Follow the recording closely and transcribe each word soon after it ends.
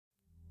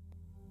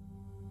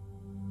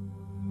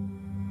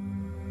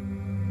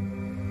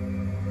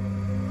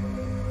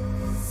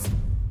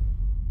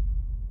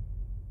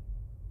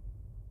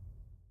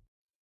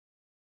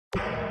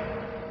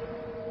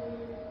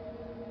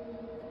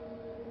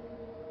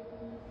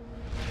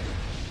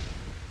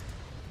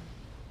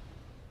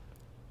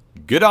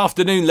Good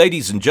afternoon,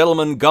 ladies and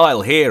gentlemen,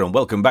 Guile here, and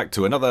welcome back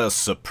to another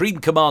Supreme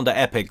Commander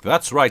Epic.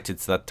 That's right,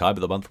 it's that time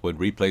of the month when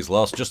replays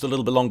last just a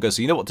little bit longer,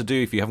 so you know what to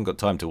do if you haven't got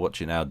time to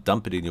watch it now.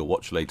 Dump it in your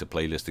Watch Later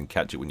playlist and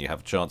catch it when you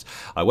have a chance.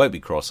 I won't be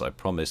cross, I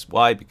promise.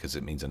 Why? Because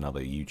it means another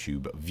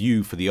YouTube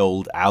view for the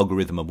old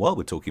algorithm, and while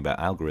we're talking about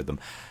algorithm,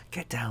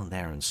 get down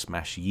there and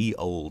smash ye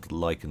old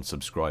like and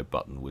subscribe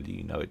button, will you?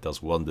 You know it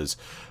does wonders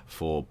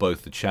for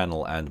both the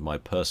channel and my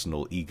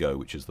personal ego,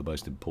 which is the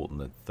most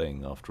important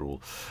thing after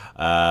all.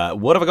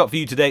 What have I got for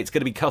you today? It's going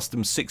to be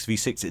custom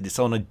 6v6. It's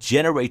on a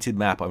generated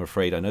map, I'm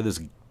afraid. I know there's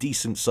a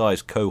decent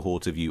sized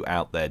cohort of you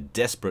out there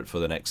desperate for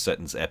the next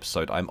sentence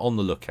episode. I'm on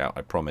the lookout,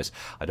 I promise.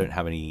 I don't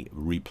have any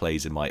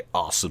replays in my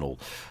arsenal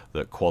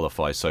that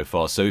qualify so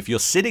far. So if you're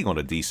sitting on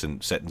a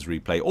decent sentence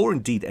replay, or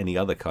indeed any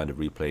other kind of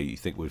replay you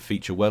think would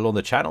feature well on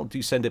the channel,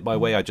 do send it my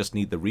way. I just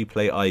need the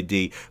replay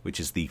ID, which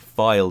is the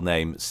file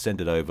name.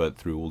 Send it over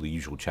through all the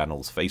usual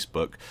channels,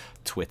 Facebook,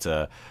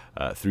 Twitter,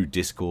 through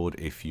Discord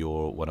if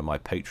you're one of my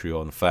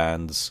Patreon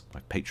fans, my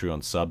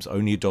Patreon subs,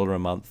 only $1 a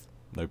month.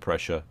 No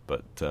pressure,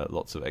 but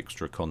lots of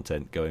extra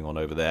content going on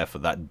over there for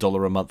that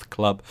 $1 a month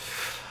club.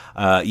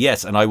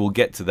 Yes, and I will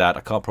get to that. I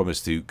can't promise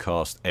to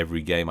cast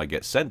every game I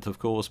get sent, of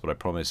course, but I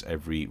promise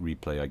every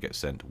replay I get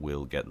sent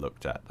will get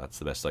looked at. That's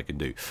the best I can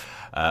do.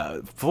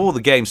 Before the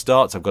game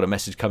starts, I've got a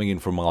message coming in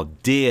from our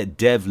dear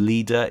dev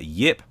leader,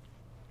 Yip.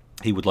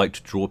 He would like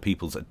to draw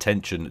people's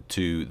attention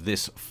to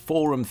this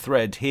forum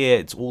thread here.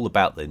 It's all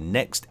about the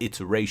next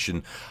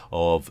iteration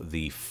of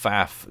the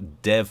FAF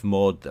dev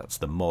mod. That's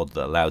the mod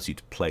that allows you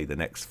to play the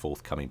next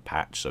forthcoming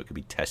patch, so it can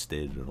be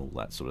tested and all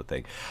that sort of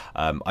thing.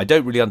 I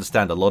don't really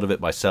understand a lot of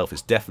it myself.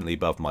 It's definitely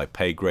above my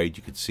pay grade.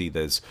 You can see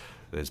there's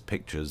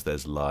pictures,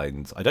 there's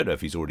lines. I don't know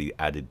if he's already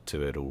added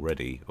to it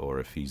already or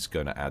if he's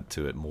going to add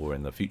to it more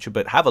in the future,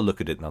 but have a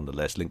look at it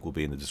nonetheless. Link will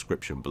be in the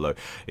description below.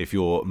 If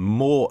you're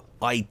more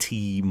IT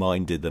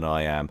minded than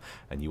I am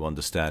and you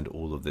understand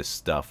all of this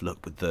stuff,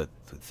 look with the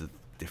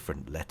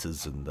different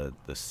letters and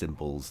the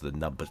symbols, the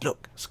numbers.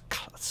 Look, it's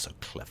so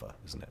clever,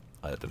 isn't it?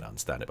 I don't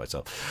understand it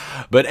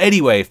myself. But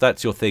anyway, if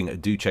that's your thing,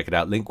 do check it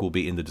out. Link will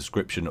be in the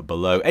description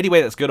below.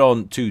 Anyway, let's get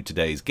on to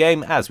today's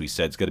game. As we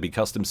said, it's going to be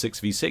custom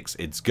 6v6.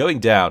 It's going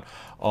down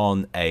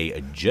on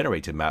a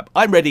generated map.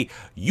 I'm ready,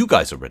 you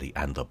guys are ready,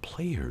 and the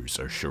players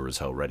are sure as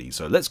hell ready.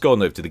 So let's go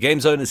on over to the game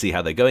zone and see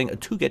how they're going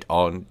to get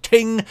on.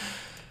 Ting!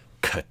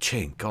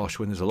 Ka-ching. Gosh,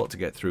 when there's a lot to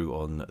get through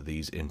on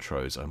these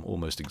intros, I'm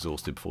almost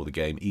exhausted before the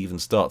game even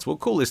starts. We'll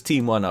call this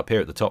Team 1 up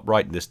here at the top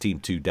right and this Team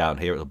 2 down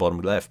here at the bottom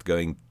left,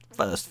 going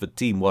first for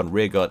Team 1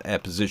 rearguard air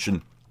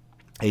position.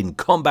 In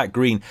combat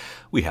green,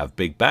 we have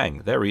Big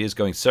Bang. There he is,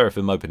 going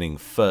Seraphim, opening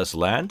first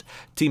land.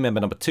 Team member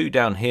number 2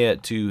 down here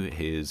to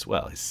his,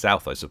 well, his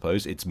south, I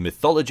suppose. It's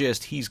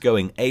Mythologist. He's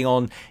going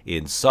Aeon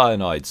in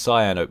Cyanide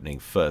Cyan, opening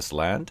first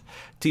land.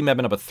 Team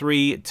member number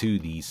 3 to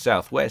the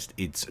southwest,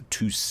 it's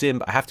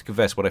Tusimb. I have to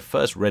confess, when I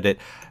first read it,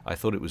 I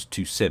thought it was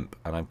Tusimb,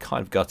 and I'm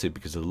kind of gutted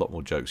because there's a lot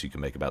more jokes you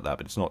can make about that,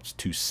 but it's not. It's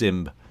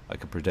Tusimb. I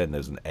could pretend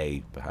there's an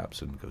A,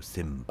 perhaps, and go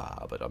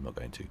Simba, but I'm not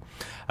going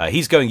to.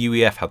 He's going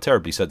UEF, how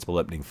terribly sensible,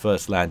 opening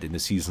first land in the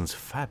season's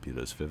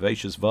fabulous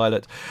Vivacious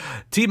Violet.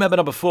 Team member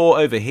number 4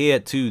 over here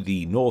to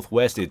the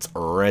northwest, it's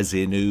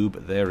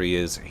Resinoob. There he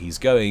is. He's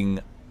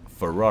going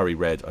Ferrari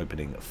Red,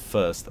 opening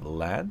first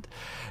land.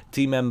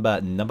 Team member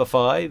number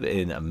 5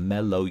 in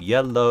Mellow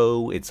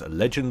Yellow, it's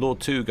Legend Lord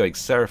 2 going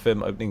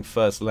Seraphim, opening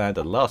first land.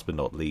 And last but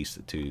not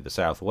least, to the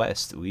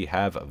southwest, we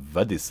have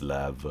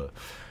Vladislav.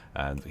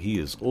 And he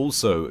is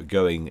also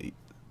going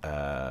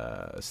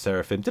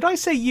Seraphim. Did I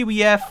say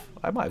UEF?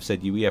 I might have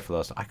said UEF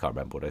last time. I can't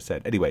remember what I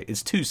said. Anyway,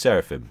 it's 2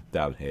 Seraphim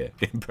down here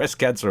in Breast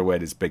Cancer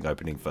Awareness Pink,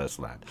 opening first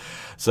land.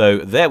 So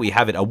there we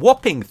have it. A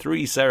whopping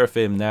 3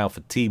 Seraphim now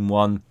for Team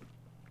 1.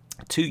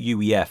 2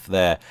 UEF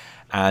there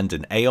and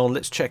an Aeon.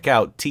 Let's check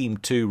out Team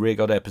 2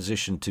 rearguard air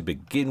position to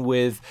begin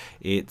with.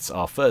 It's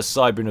our first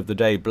Cybran of the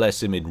day,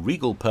 bless him, in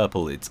Regal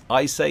Purple. It's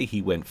Isay,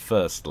 he went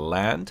first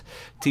land.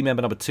 Team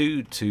member number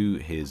 2 to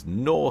his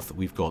north,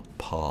 we've got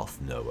Path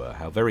Noah.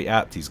 How very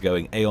apt, he's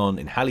going Aeon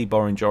in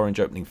Hallyborange Orange,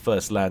 opening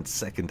first land,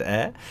 second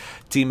air.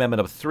 Team member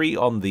number 3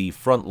 on the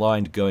front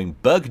line going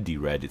Burgundy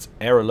Red, it's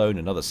Air Alone,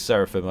 another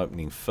Seraphim,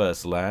 opening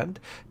first land.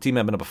 Team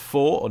member number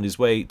 4 on his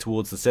way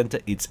towards the center,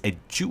 it's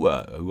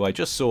Edua, who I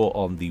just saw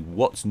on the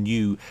What's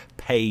New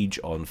page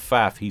on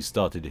FAF. He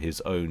started his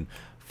own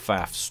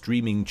FAF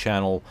streaming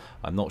channel.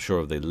 I'm not sure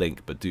of the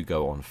link, but do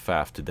go on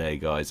FAF today,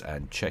 guys,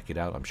 and check it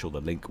out. I'm sure the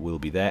link will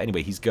be there.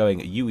 Anyway, he's going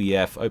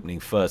UEF,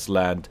 opening first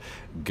land,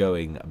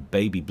 going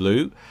Baby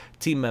Blue.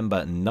 Team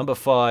member number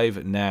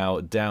 5 now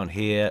down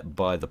here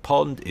by the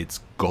pond. It's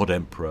God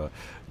Emperor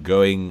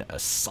going a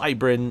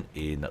Cybran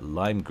in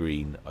Lime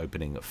Green,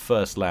 opening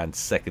first land,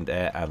 second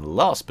air, and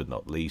last but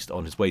not least,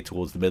 on his way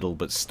towards the middle,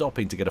 but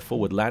stopping to get a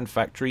forward land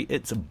factory,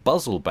 it's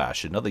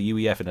Buzzlebash, another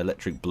UEF in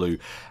Electric Blue,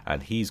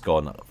 and he's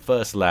gone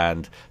first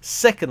land,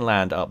 second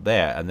land up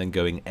there, and then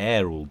going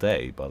air all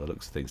day by the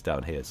looks of things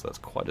down here. So that's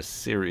quite a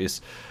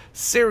serious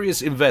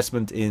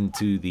investment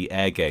into the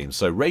air game.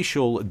 So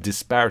racial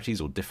disparities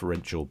or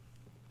differential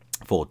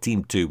For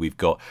Team 2, we've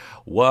got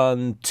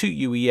 1,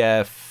 2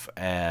 UEF,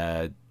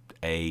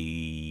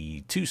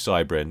 a 2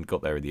 Cybran,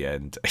 got there in the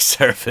end, a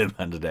Seraphim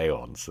and an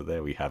Aeon. So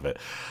there we have it.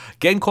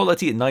 Game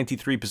quality at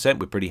 93%.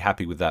 We're pretty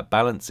happy with that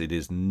balance. It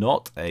is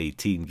not a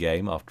team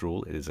game after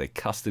all. It is a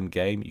custom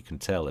game. You can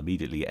tell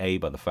immediately, A,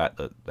 by the fact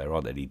that there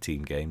aren't any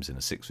team games in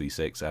a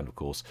 6v6, and of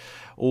course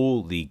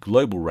all the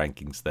global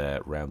rankings there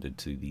rounded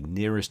to the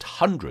nearest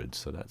 100.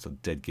 So that's a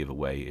dead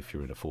giveaway if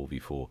you're in a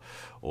 4v4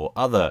 or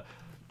other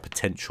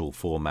potential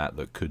format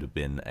that could have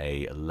been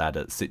a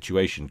ladder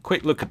situation.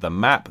 Quick look at the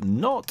map.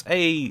 Not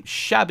a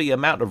shabby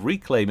amount of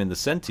reclaim in the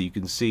center. You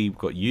can see we've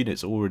got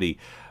units already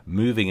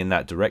moving in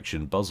that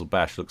direction.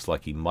 Buzzlebash looks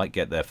like he might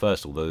get there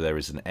first, although there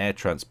is an air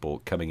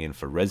transport coming in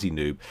for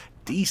Resinoob.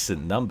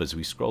 Decent numbers.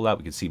 We scroll out,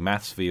 we can see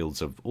mass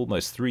fields of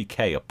almost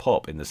 3k a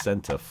pop in the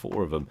center,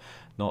 4 of them.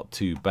 Not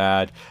too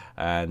bad.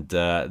 And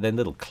then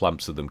little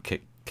clumps of them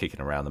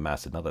kicking around the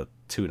mass. Another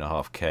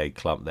 2.5k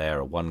clump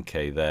there, a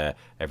 1k there,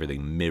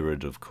 everything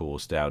mirrored of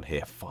course down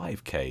here.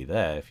 5k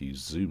there if you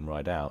zoom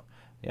right out.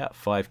 Yeah,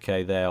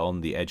 5k there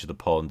on the edge of the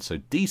pond, so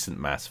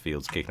decent mass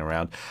fields kicking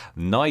around.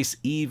 Nice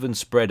even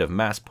spread of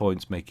mass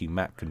points, making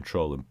map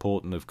control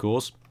important of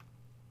course.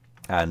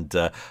 And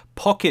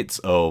pockets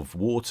of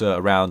water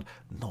around,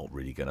 not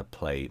really going to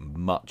play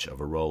much of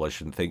a role, I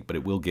shouldn't think, but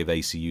it will give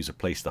ACUs a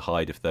place to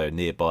hide if they're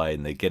nearby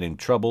and they get in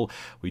trouble.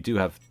 We do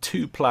have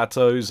 2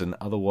 plateaus and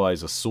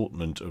otherwise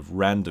assortment of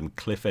random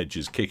cliff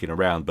edges kicking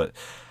around, but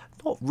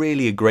not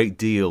really a great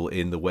deal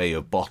in the way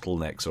of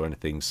bottlenecks or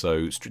anything.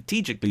 So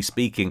strategically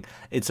speaking,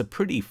 it's a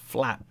pretty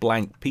flat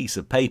blank piece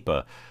of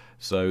paper.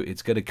 So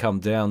it's going to come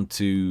down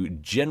to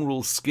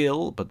general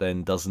skill, but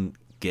then doesn't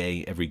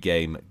every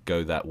game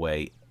go that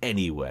way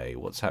anyway.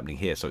 What's happening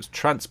here? So it's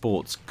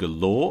transports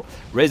galore.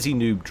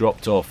 Resinoob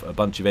dropped off a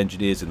bunch of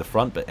engineers in the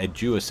front, but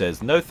Edua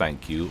says no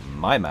thank you,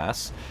 my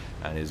mass,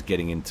 and is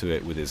getting into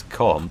it with his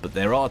comm. But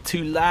there are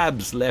 2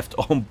 labs left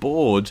on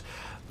board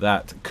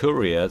that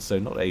courier, so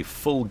not a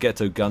full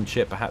ghetto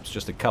gunship, perhaps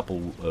just a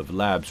couple of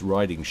labs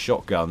riding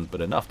shotgun, but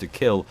enough to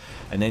kill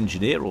an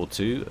engineer or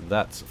 2,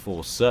 that's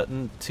for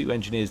certain. 2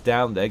 engineers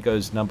down, there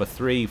goes number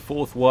 3,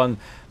 4th one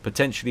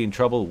potentially in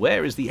trouble.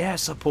 Where is the air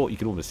support? You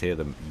can almost hear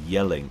them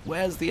yelling,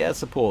 where's the air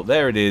support?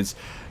 There it is.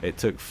 It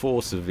took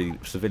 4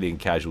 civilian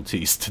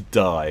casualties to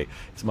die.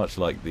 It's much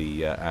like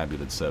the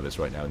ambulance service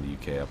right now in the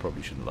UK. I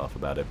probably shouldn't laugh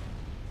about it.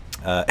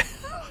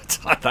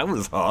 That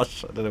was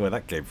harsh. I don't know where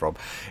that came from.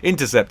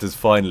 Interceptors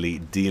finally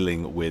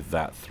dealing with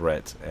that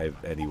threat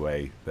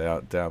anyway. They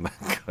are down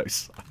that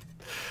close.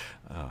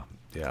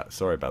 Yeah,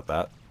 sorry about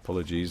that.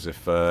 Apologies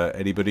if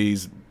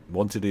anybody's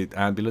wanted an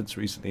ambulance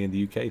recently in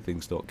the UK.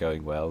 Things not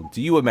going well.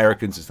 To you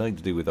Americans, it's nothing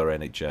to do with our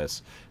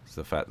NHS. It's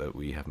the fact that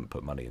we haven't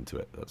put money into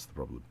it. That's the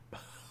problem.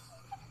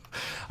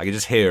 I can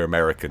just hear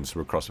Americans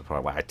from across the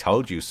pond. Well, I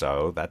told you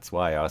so. That's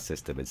why our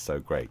system is so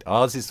great.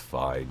 Ours is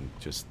fine.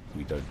 Just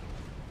we don't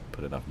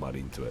put enough money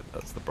into it.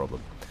 That's the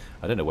problem.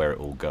 I don't know where it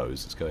all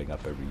goes. It's going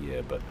up every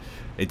year, but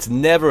it's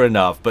never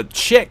enough. But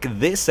check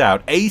this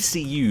out.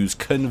 ACUs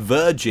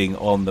converging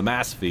on the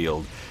mass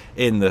field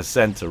in the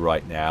center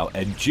right now.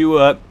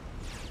 Edua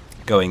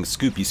going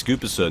Scoopy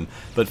Scooperson,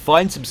 but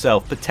finds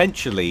himself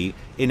potentially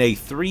in a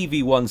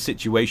 3v1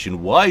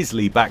 situation.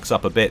 Wisely backs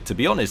up a bit. To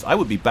be honest, I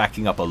would be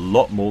backing up a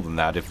lot more than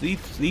that. If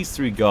these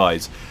 3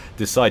 guys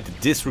decide to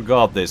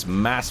disregard this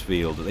mass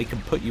field, they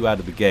can put you out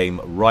of the game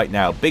right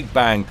now. Big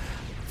Bang,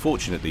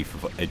 fortunately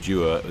for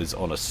Edua, is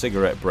on a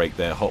cigarette break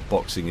there,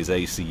 hotboxing his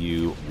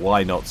ACU.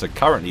 Why not? So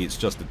currently it's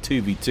just a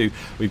 2v2.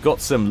 We've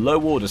got some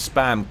low order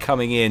spam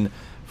coming in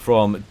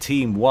from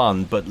Team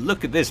 1, but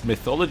look at this,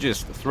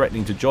 Mythologist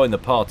threatening to join the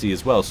party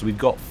as well. So we've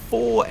got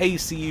 4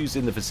 ACUs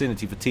in the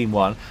vicinity for Team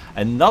 1,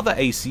 another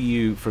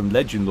ACU from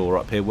Legend Lore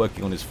up here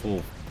working on his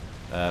full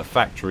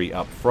factory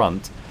up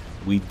front.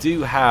 We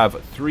do have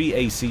 3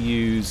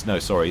 ACUs, no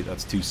sorry,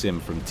 that's 2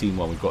 Sim from Team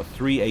 1. We've got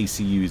 3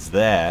 ACUs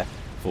there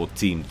for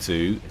Team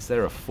 2. Is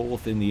there a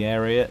 4th in the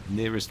area?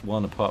 Nearest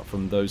one apart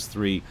from those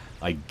 3,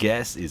 I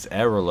guess, is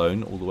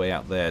Aerolone all the way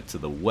out there to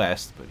the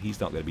west, but he's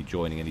not going to be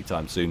joining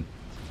anytime soon.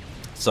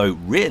 So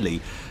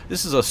really,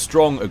 this is a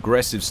strong,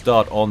 aggressive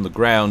start on the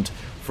ground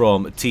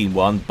from Team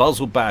 1.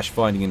 Buzzlebash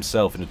finding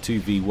himself in a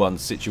 2v1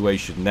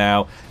 situation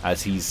now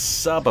as he's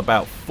sub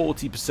about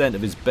 40%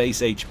 of his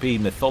base HP.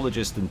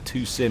 Mythologist and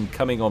 2 Sim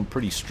coming on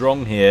pretty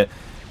strong here,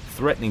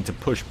 threatening to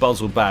push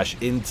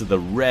Buzzlebash into the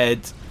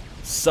red.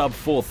 Sub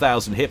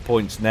 4,000 hit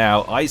points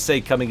now.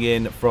 Isay coming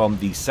in from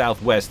the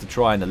southwest to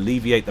try and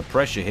alleviate the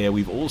pressure here.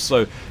 We've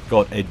also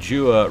got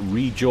Edua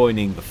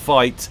rejoining the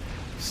fight.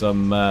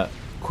 Some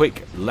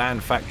quick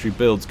land factory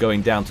builds going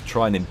down to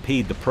try and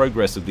impede the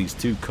progress of these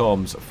 2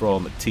 comms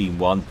from Team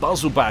 1.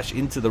 Buzzlebash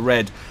into the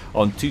red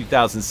on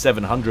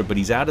 2,700, but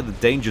he's out of the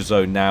danger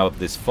zone now of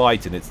this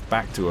fight, and it's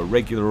back to a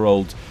regular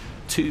old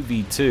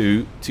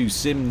 2v2. 2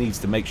 Sim needs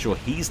to make sure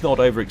he's not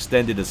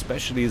overextended,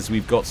 especially as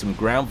we've got some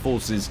ground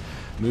forces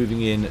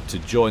moving in to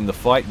join the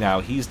fight now.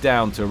 He's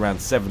down to around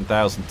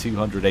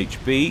 7,200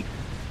 HP.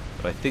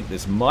 But I think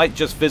this might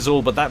just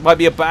fizzle, but that might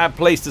be a bad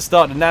place to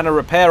start a nano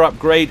repair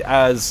upgrade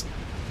as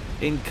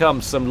In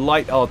comes some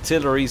light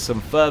artillery,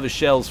 some further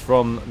shells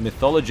from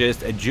Mythologist.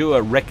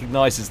 Ejua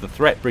recognizes the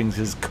threat, brings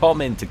his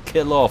comm in to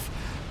kill off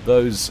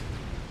those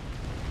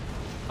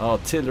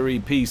artillery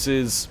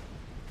pieces.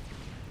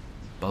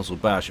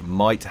 Buzzlebash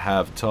might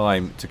have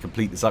time to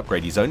complete this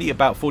upgrade. He's only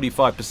about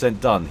 45%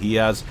 done. He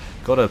has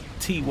got a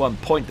T1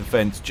 point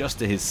defense just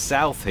to his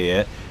south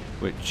here,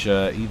 which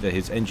either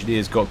his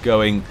engineers got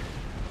going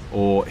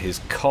or his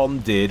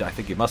comm did. I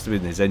think it must have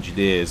been his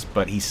engineers,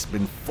 but he's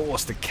been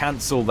forced to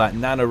cancel that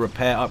nano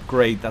repair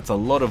upgrade. That's a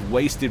lot of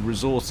wasted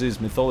resources.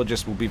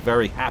 Mythologist will be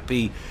very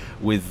happy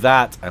with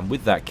that, and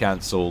with that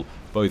cancel,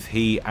 both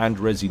he and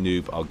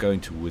Resinoob are going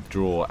to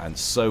withdraw, and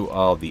so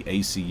are the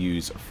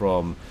ACUs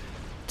from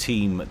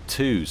Team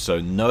 2.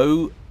 So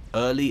no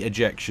early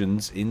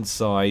ejections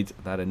inside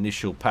that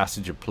initial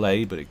passage of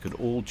play, but it could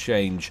all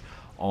change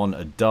on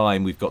a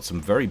dime. We've got some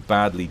very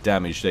badly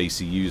damaged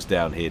ACUs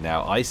down here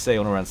now. I say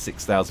on around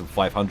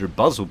 6,500.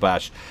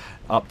 Buzzlebash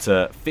up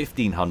to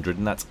 1,500,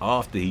 and that's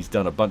after he's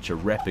done a bunch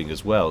of repping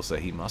as well, so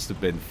he must have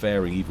been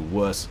faring even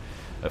worse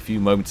a few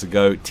moments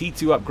ago.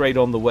 T2 upgrade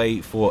on the way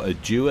for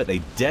Ejua.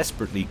 They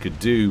desperately could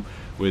do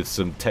with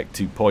some Tech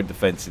 2 point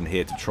defense in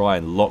here to try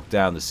and lock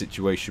down the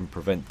situation,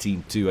 prevent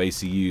Team 2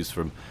 ACUs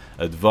from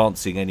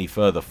advancing any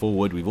further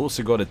forward. We've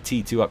also got a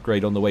T2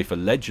 upgrade on the way for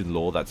Legend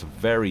Lore. That's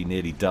very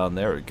nearly done.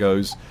 There it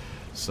goes.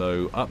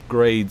 So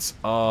upgrades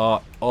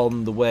are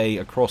on the way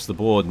across the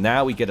board.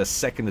 Now we get a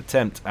second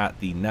attempt at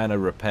the nano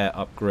repair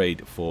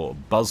upgrade for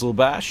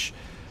Buzzlebash.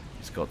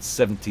 He's got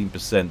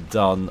 17%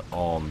 done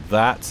on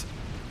that.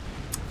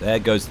 There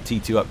goes the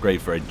T2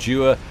 upgrade for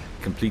Ejua.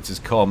 Completes his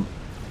comm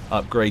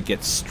upgrade,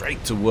 gets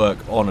straight to work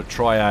on a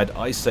Triad.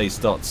 I say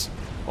starts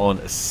on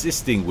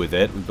assisting with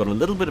it. We've got a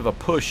little bit of a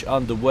push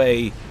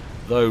underway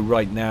though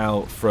right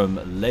now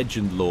from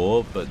Legend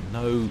Lore, but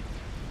no,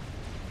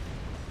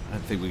 I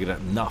don't think we're going to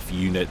have enough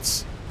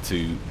units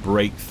to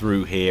break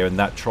through here, and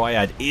that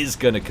Triad is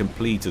going to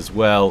complete as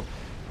well.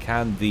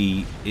 Can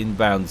the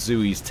inbound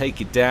Zooies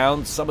take it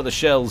down? Some of the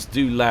shells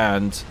do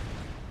land,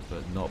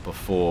 but not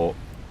before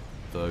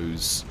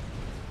those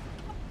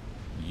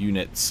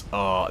units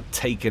are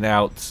taken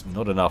out.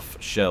 Not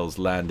enough shells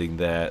landing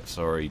there,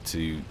 sorry,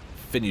 to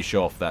finish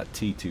off that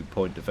T2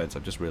 point defense.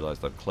 I've just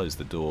realized I've closed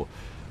the door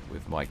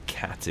with my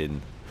cat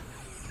in.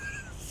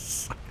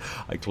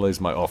 I close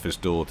my office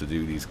door to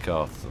do these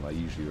casts, and I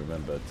usually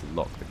remember to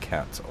lock the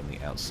cat on the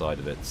outside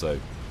of it, so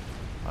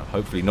I'm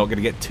hopefully not going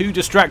to get too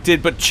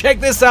distracted. But check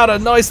this out, a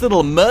nice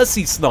little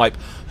mercy snipe.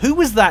 Who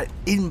was that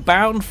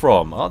inbound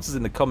from? Answers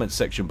in the comments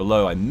section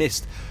below. I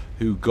missed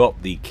who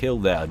got the kill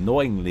there.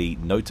 Annoyingly,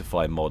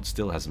 Notify mod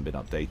still hasn't been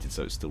updated,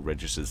 so it still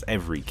registers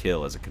every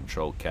kill as a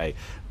Control K.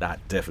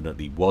 That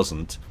definitely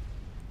wasn't.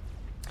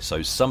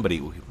 So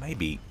somebody,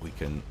 maybe we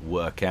can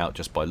work out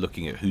just by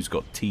looking at who's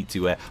got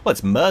T2 air. Well,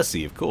 it's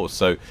Mercy, of course,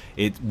 so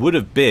it would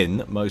have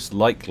been most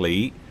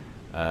likely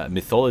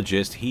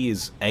Mythologist. He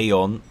is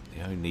Aeon,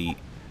 the only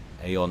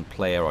Aeon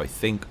player, I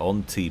think,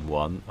 on Team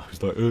 1. I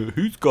was like,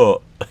 who's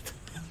got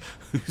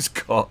who's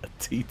got a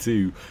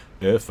T2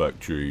 air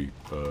factory?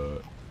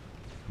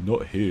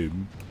 Not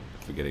him.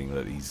 Forgetting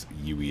that he's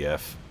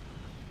UEF.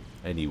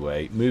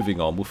 Anyway,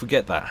 moving on. We'll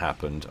forget that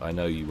happened. I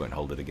know you won't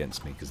hold it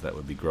against me because that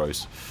would be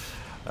gross.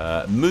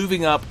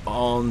 Moving up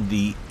on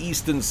the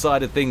eastern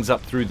side of things,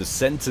 up through the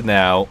center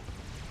now,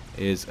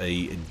 is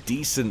a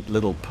decent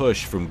little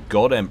push from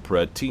God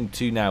Emperor. Team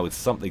 2 now with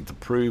something to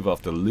prove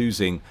after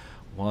losing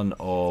one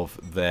of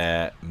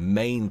their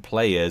main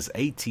players,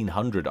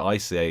 1800 I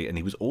say, and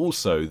he was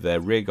also their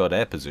rearguard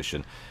air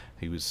position.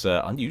 It was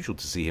unusual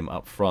to see him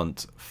up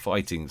front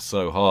fighting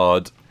so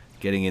hard,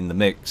 getting in the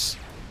mix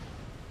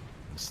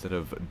instead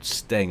of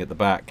staying at the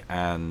back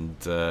and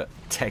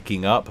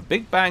teching up.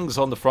 Big bangs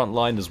on the front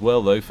line as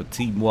well, though, for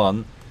Team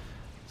 1.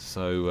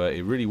 So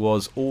it really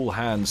was all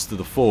hands to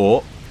the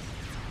fore.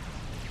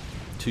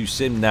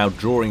 TwoSim now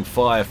drawing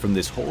fire from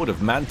this horde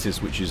of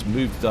Mantis, which has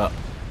moved up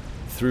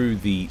through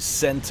the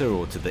center,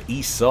 or to the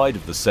east side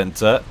of the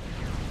center.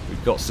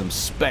 We've got some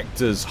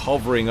Spectres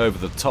hovering over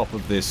the top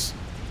of this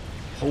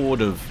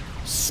horde of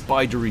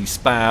spidery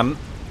spam,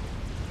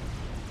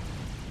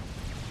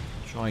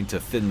 trying to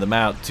thin them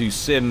out.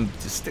 TwoSim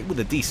to stick with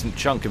a decent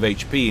chunk of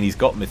HP, and he's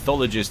got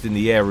Mythologist in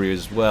the area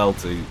as well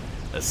to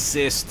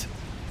assist.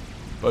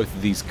 Both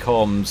of these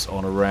comms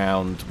on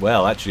around,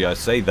 well, actually I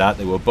say that,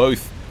 they were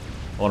both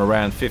on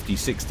around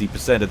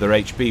 50-60% of their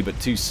HP, but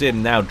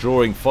TwoSim now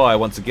drawing fire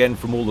once again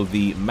from all of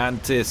the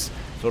Mantis.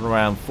 It's on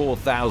around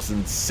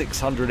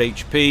 4,600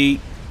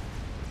 HP.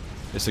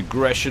 This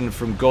aggression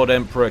from God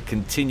Emperor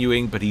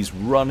continuing, but he's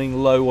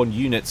running low on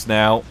units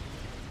now.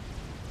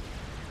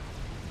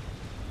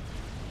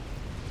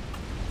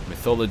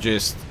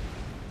 Mythologist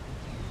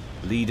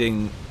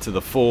leading to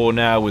the fore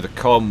now with a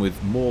comm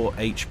with more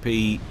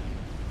HP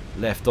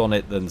left on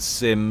it than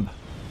Sim.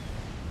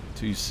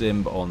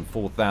 TwoSim on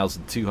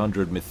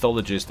 4,200,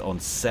 Mythologist on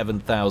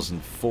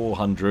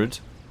 7,400.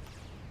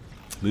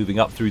 Moving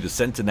up through the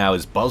center now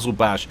is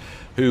Buzzlebash,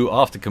 who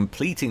after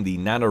completing the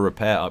nano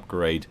repair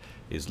upgrade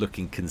is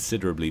looking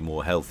considerably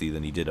more healthy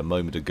than he did a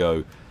moment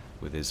ago.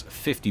 with his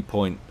 50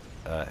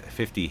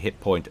 hit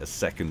point a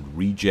second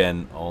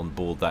regen on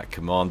board that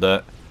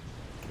commander,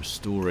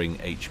 restoring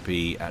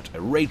HP at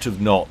a rate of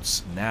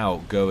knots,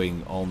 now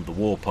going on the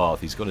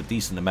warpath. He's got a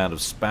decent amount of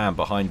spam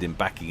behind him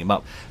backing him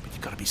up, but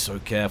you've got to be so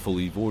careful.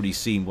 You've already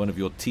seen one of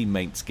your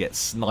teammates get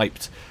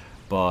sniped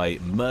by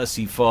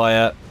Mercy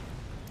Fire.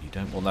 You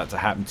don't want that to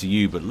happen to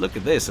you, but look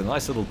at this, a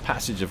nice little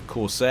passage of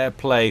Corsair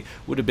play.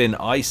 Would have been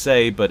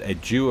Isay, but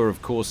Edua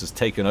of course has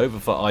taken over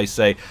for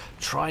Isay,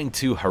 trying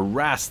to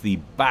harass the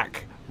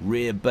back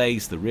rear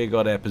base, the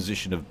rearguard air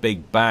position of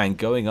Big Bang,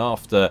 going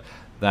after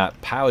that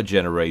power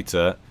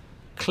generator.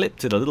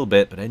 Clipped it a little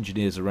bit, but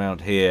engineers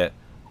around here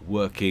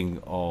working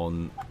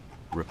on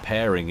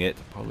repairing it.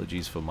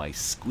 Apologies for my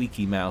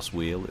squeaky mouse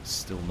wheel, it's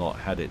still not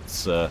had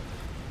its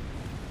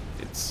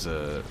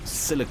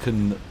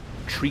silicon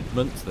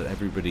treatment that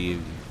everybody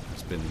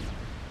has been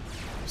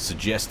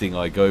suggesting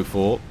I go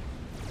for.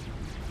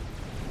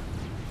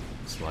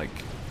 It's like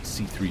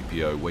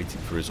C-3PO waiting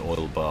for his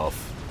oil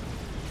bath.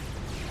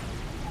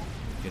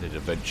 Get it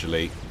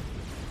eventually.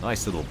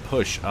 Nice little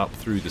push up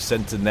through the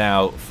center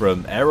now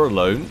from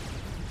Aerolone.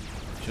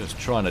 Just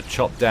trying to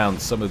chop down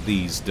some of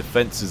these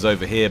defenses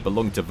over here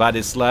belong to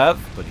Vladislav,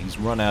 but he's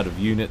run out of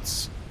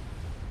units.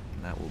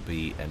 And that will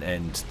be an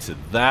end to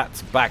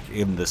that. Back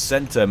in the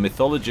center,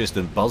 Mythologist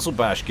and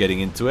Buzzlebash getting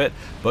into it.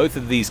 Both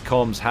of these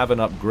comms have an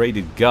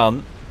upgraded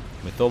gun.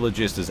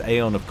 Mythologist, as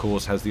Aeon, of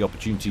course, has the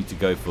opportunity to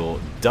go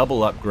for double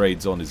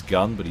upgrades on his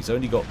gun, but he's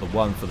only got the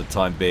one for the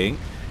time being.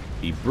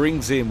 He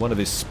brings in one of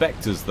his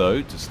Spectres,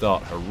 though, to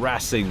start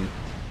harassing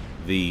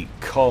the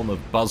comm of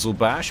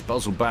Buzzlebash.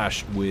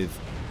 Buzzlebash with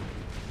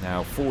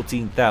now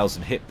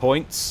 14,000 hit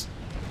points.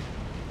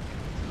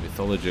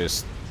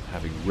 Mythologist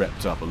having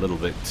repped up a little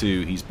bit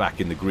too. He's back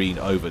in the green,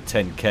 over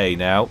 10k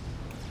now.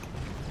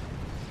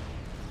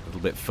 A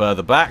little bit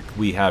further back,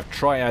 we have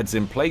Triads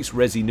in place.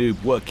 Resi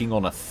Noob working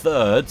on a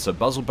third, so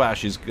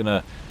Buzzlebash is going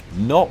to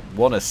not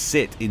want to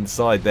sit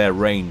inside their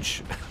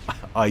range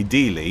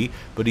ideally,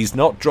 but he's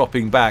not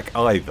dropping back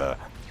either.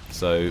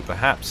 So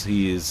perhaps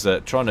he is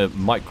trying to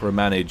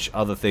micromanage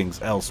other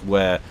things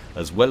elsewhere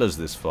as well as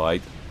this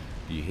fight.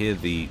 You hear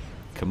the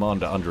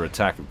commander under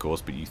attack, of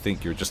course, but you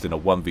think you're just in a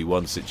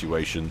 1v1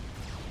 situation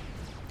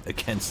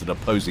against an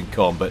opposing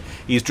comm, but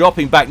he's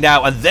dropping back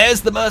now, and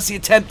there's the Mercy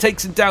attempt,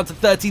 takes him down to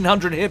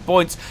 1300 hit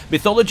points.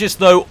 Mythologist,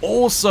 though,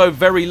 also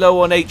very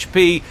low on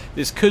HP.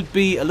 This could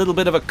be a little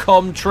bit of a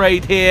comm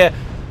trade here.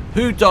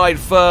 Who died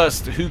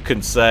first? Who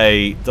can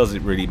say?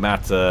 Doesn't really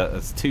matter.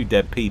 There's two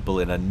dead people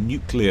in a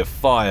nuclear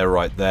fire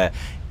right there.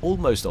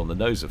 Almost on the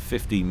nose of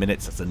 15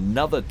 minutes. That's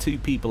another two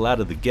people out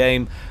of the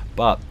game.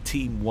 But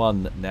Team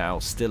 1 now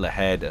still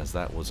ahead, as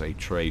that was a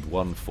trade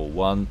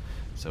 1-for-1.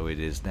 So it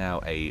is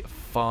now a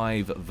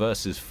 5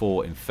 versus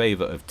 4 in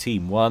favor of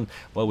Team 1.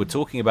 While we're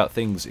talking about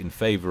things in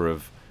favor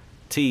of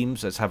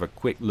teams, let's have a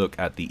quick look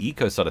at the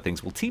eco side of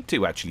things. Well, Team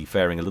 2 actually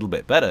faring a little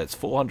bit better. It's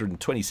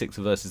 426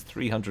 versus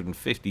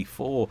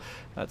 354.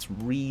 That's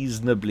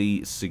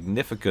reasonably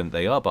significant.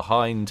 They are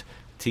behind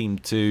Team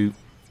 2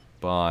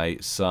 by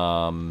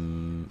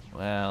some,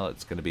 well,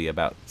 it's going to be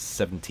about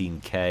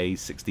 17k,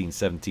 16,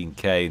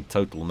 17k in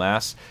total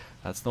mass.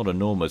 That's not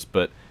enormous,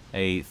 but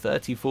a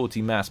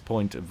 30-40 mass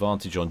point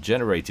advantage on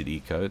generated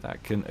eco,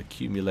 that can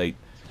accumulate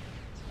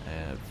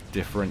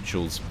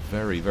differentials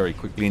very, very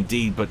quickly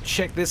indeed. But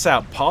check this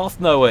out,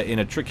 Pathknower in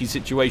a tricky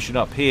situation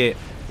up here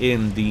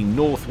in the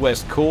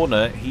northwest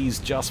corner. He's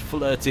just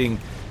flirting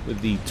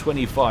with the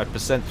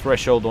 25%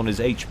 threshold on his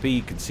HP.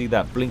 You can see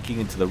that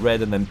blinking into the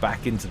red and then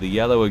back into the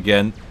yellow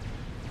again.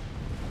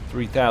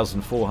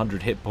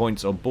 3,400 hit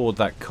points on board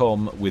that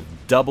comm with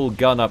double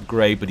gun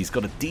upgrade, but he's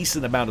got a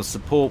decent amount of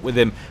support with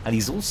him, and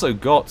he's also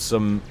got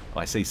some,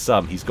 I say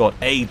some, he's got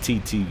a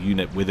TT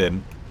unit with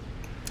him.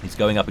 He's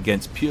going up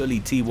against purely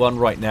T1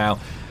 right now,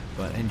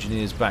 but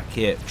engineers back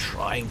here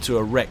trying to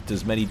erect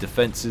as many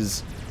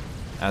defenses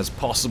as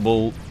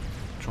possible,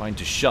 trying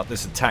to shut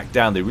this attack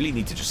down. They really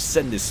need to just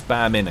send this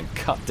spam in and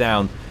cut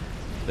down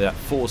that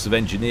force of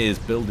engineers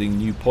building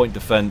new point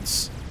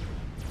defense.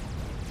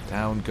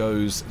 Down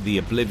goes the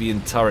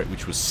Oblivion turret,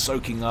 which was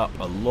soaking up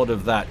a lot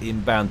of that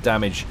inbound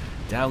damage.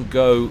 Down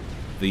go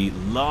the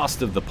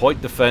last of the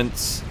point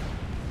defense.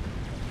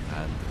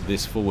 And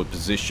this forward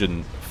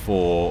position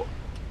for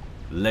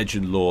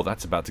Legend Lore,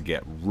 that's about to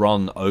get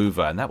run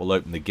over. And that will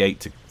open the gate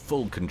to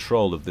full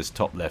control of this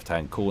top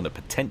left-hand corner,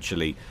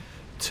 potentially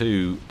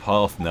to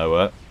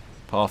Pathknower.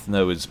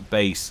 Pathknower's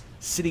base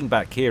sitting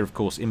back here, of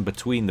course, in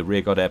between the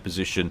rearguard air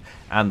position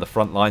and the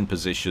front line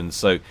position,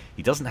 so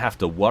he doesn't have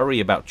to worry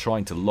about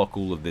trying to lock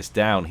all of this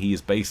down. He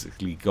is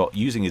basically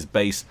using his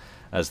base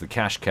as the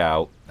cash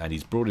cow, and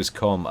he's brought his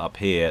comm up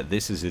here.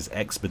 This is his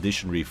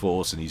expeditionary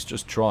force, and he's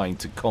just trying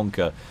to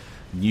conquer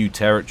new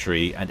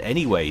territory. And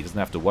anyway, he doesn't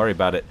have to worry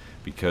about it,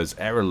 because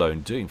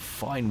Aerolone doing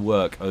fine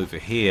work over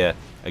here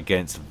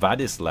against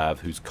Vladislav,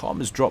 whose comm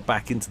has dropped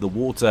back into the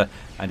water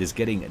and is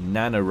getting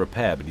nano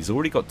repair. But he's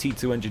already got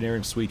T2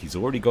 engineering suite, he's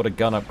already got a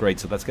gun upgrade,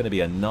 so that's going to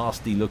be a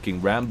nasty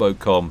looking Rambo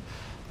comm.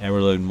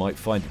 Aerolone might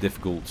find it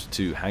difficult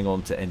to hang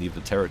on to any of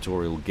the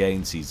territorial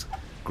gains he's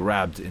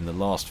grabbed in the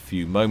last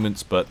few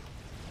moments, but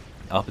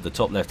up at the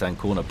top left-hand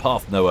corner,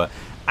 Pathnoa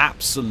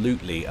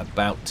absolutely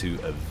about to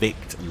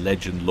evict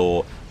Legend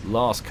Lore.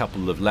 Last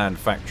couple of land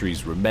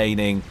factories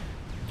remaining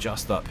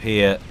just up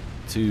here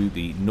to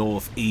the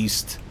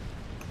northeast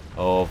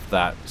of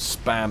that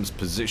Spam's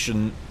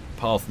position.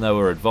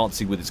 Pathnoa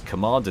advancing with his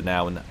commander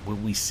now, and will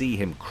we see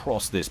him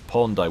cross this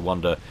pond, I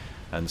wonder,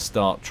 and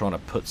start trying to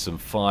put some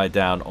fire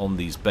down on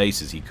these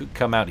bases? He could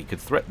come out, he could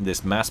threaten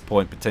this mass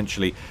point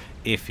potentially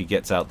if he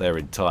gets out there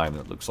in time.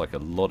 That looks like a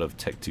lot of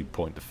Tech 2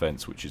 point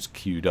defense which is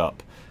queued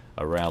up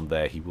around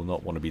there. He will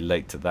not want to be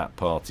late to that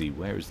party.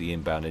 Where is the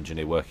inbound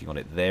engineer working on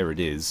it? There it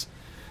is.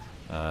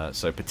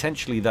 So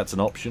potentially that's an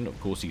option. Of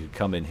course, he could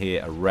come in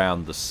here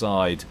around the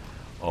side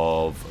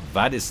of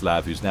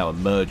Vladislav, who's now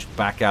emerged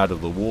back out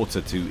of the water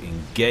to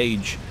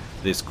engage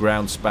this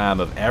ground spam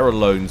of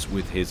Aerolones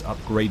with his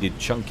upgraded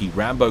chunky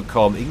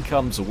Rambocom. In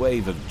comes a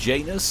wave of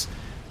Janus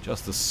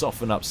just to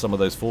soften up some of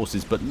those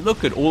forces. But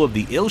look at all of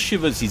the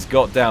Ilshivas he's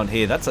got down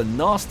here. That's a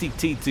nasty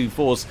T2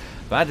 force.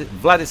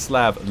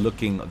 Vladislav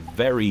looking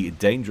very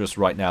dangerous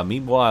right now.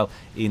 Meanwhile,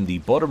 in the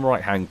bottom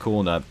right-hand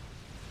corner,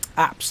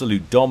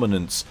 absolute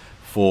dominance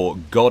for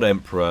God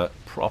Emperor,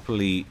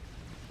 properly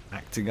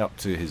acting up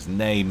to his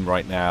name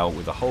right now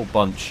with a whole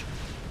bunch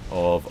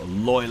of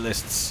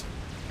loyalists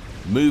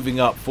moving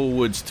up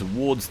forwards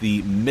towards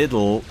the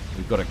middle.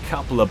 We've got a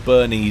couple of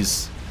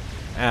Bernies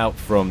out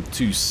from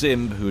 2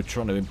 Simb who are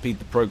trying to impede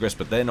the progress,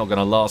 but they're not going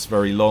to last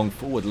very long.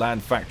 Forward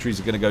land factories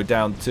are going to go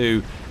down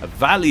too. A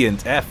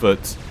valiant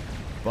effort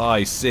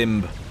by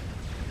Simb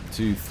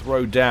to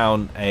throw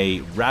down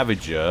a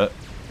Ravager.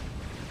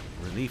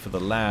 Relief of the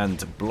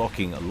land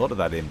blocking a lot of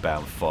that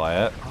inbound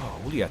fire.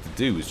 Oh, all you had to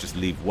do was just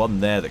leave one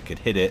there that could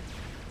hit it,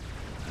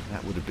 and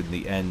that would have been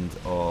the end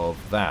of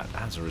that.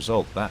 As a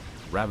result, that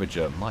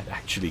Ravager might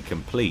actually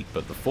complete,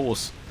 but the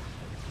force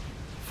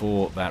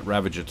for that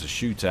Ravager to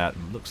shoot at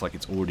looks like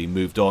it's already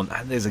moved on.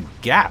 And there's a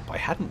gap. I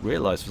hadn't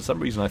realized. For some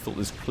reason I thought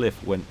this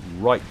cliff went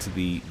right to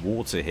the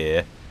water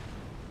here,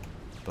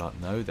 but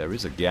no, there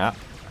is a gap,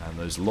 and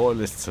those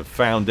loyalists have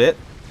found it.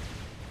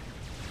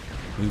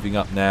 Moving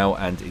up now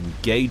and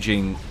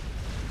engaging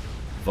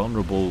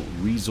vulnerable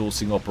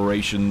resourcing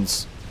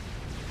operations.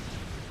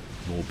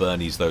 More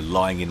Bernies though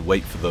lying in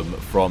wait for them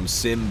from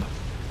Simb.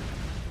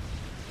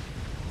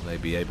 Will they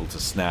be able to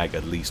snag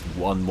at least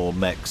one more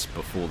mechs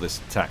before this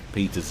attack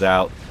peters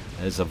out?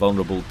 There's a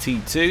vulnerable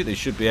T2. They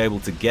should be able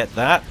to get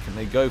that. Can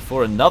they go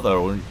for another,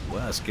 or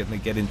worse, can they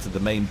get into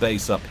the main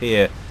base up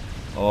here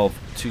of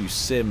 2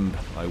 Simb,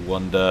 I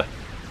wonder?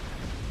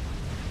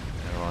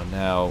 There are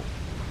now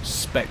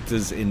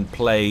Spectres in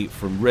play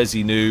from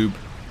Resinoob.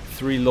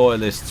 3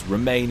 loyalists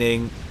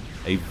remaining.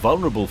 A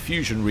vulnerable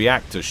fusion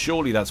reactor.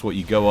 Surely that's what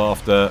you go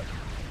after.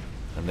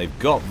 And they've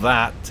got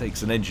that.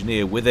 Takes an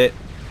engineer with it.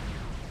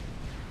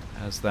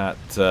 Has that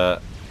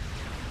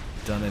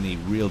done any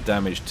real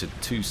damage to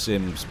 2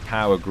 Simb's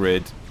power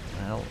grid?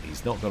 Well,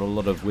 he's not got a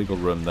lot of wiggle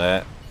room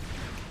there.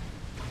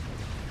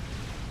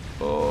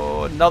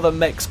 Oh, another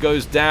mech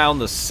goes down.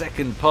 The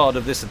second part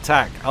of this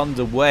attack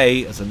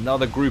underway as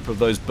another group of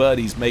those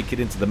Bernies make it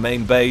into the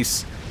main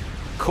base.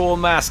 Core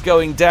mass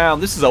going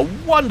down. This is a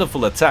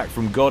wonderful attack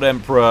from God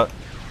Emperor,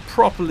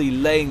 properly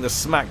laying the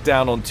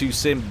smackdown on 2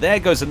 Simb. There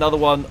goes another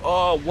one.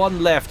 Oh,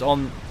 one left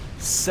on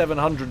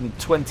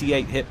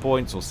 728 hit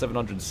points, or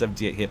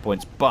 778 hit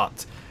points,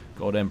 but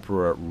God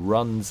Emperor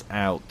runs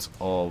out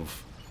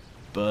of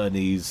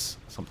Bernies.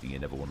 Something you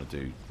never want to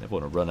do. Never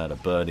want to run out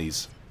of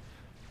Bernies.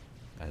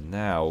 And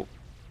now,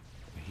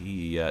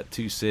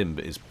 2 Simb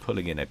is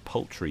pulling in a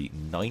paltry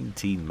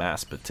 19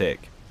 mass per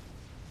tick.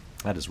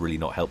 That has really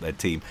not helped their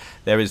team.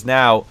 There is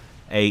now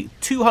a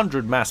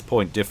 200 mass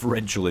point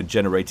differential in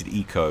generated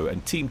eco,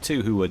 and Team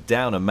 2, who are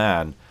down a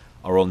man,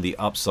 are on the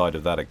upside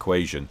of that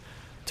equation.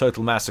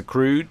 Total mass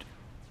accrued.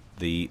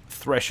 The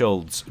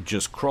thresholds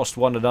just crossed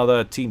one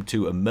another. Team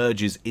 2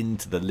 emerges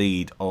into the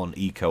lead on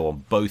eco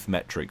on both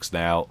metrics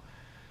now.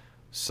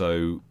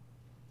 So,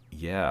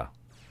 yeah.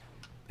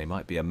 They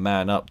might be a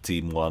man up,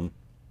 Team 1.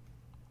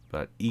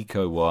 But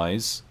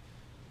eco-wise,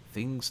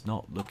 things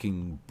not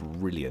looking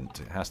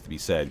brilliant, it has to be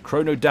said.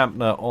 Chrono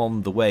Dampener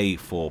on the way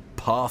for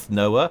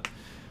Pathnoa.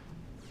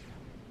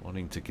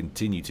 Wanting to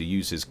continue to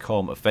use his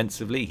comm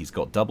offensively. He's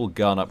got double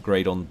gun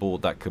upgrade on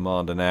board that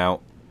commander now.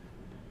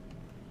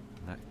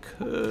 That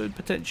could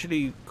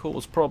potentially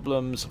cause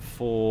problems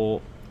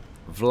for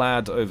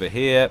Vlad over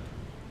here.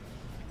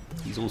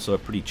 He's also a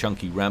pretty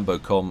chunky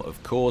Rambocom,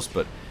 of course,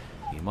 but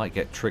he might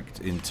get tricked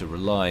into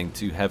relying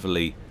too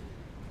heavily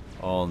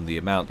on the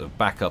amount of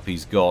backup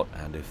he's got,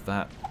 and if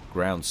that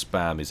ground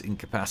spam is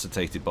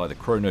incapacitated by the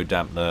Chrono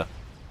Dampener,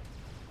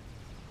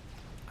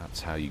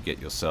 that's how you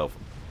get yourself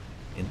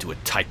into a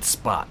tight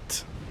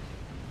spot,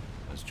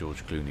 as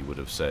George Clooney would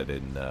have said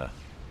in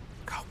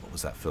God, what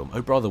was that film?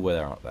 Oh Brother,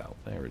 Where Art Thou?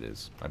 There it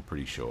is. I'm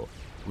pretty sure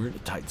we're in a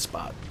tight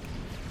spot.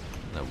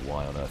 I don't know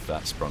why on earth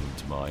that sprung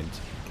into mind.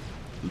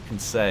 Who can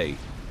say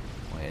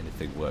why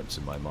anything works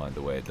in my mind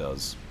the way it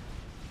does?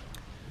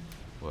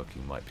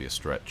 Working might be a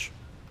stretch.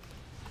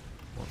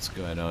 What's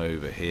going on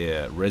over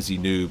here? Resi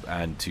Noob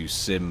and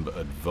Tusim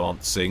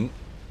advancing.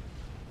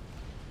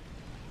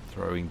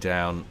 Throwing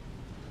down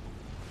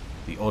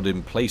the odd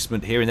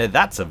emplacement here and there.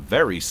 That's a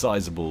very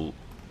sizable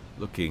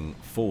looking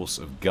force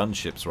of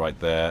gunships right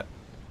there.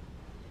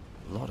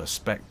 A lot of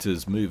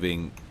Spectres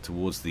moving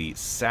towards the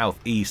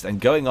southeast and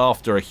going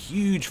after a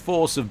huge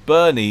force of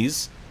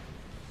Burnies.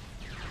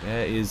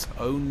 There is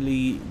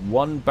only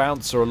one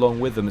bouncer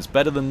along with them. It's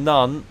better than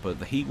none, but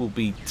he will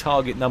be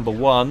target number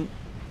one.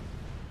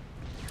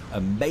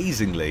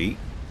 Amazingly,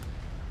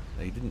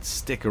 they didn't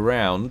stick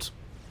around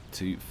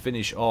to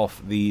finish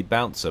off the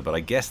bouncer, but I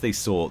guess they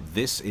saw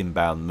this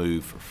inbound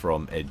move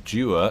from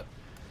Edua.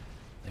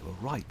 They were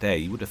right there.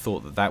 You would have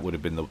thought that that would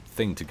have been the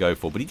thing to go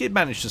for, but he did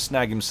manage to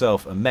snag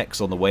himself a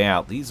mechs on the way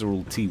out. These are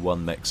all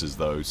T1 mechs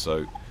though,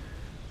 so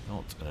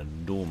not an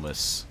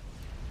enormous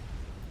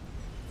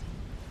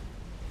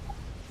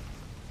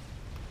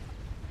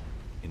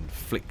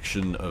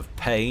infliction of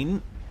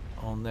pain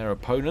on their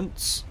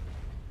opponents.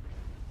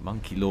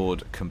 Monkey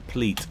Lord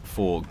complete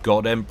for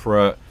God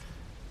Emperor,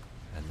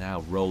 and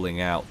now rolling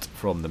out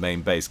from the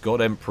main base.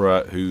 God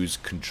Emperor, who's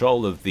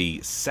control of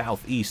the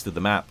southeast of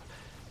the map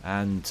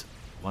and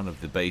one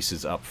of the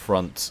bases up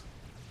front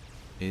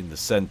in the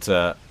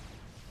center,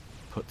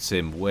 puts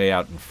him way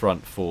out in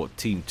front for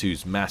Team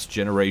 2's mass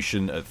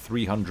generation at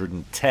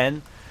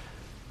 310.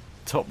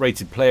 Top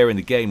rated player in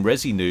the game,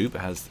 Resi Noob,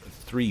 has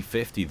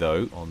 350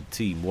 though on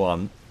Team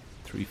 1.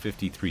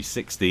 350,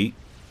 360.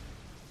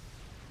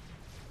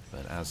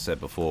 But as said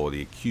before,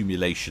 the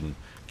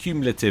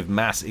cumulative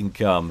mass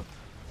income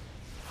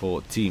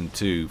for Team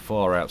 2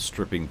 far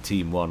outstripping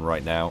Team 1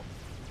 right now.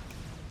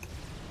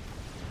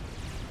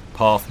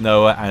 Path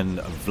Noah and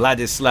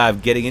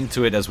Vladislav getting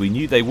into it as we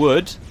knew they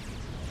would.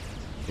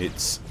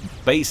 It's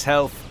base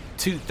health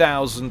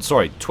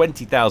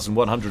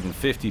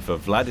 20,150 for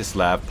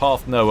Vladislav.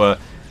 Path Noah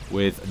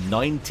with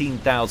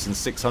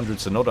 19,600,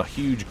 so not a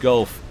huge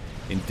gulf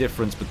in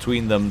difference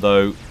between them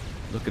though.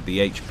 Look at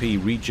the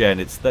HP regen.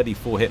 It's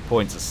 34 hit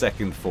points a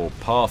second for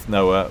Path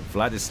Noah.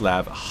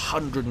 Vladislav,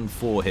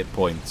 104 hit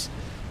points.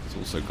 He's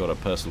also got a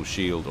personal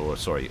shield, or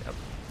sorry, what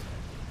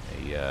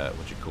do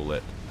you call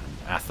it?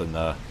 An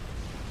Athena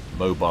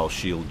mobile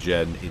shield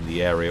gen in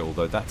the area,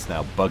 although that's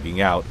now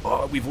bugging out.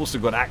 Oh, we've also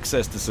got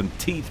access to some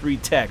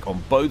T3 tech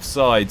on both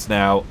sides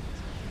now.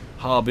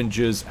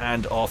 Harbingers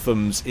and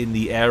Othams in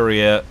the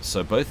area,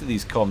 so both of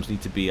these comms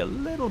need to be a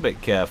little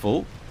bit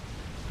careful.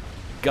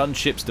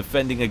 Gunships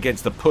defending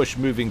against the push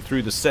moving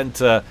through the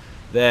center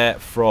there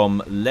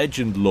from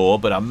Legend Lore,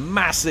 but a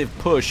massive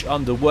push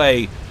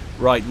underway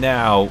right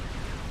now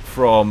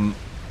from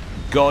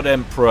God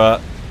Emperor.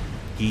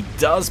 He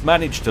does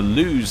manage to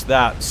lose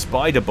that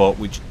spider bot,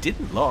 which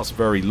didn't last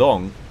very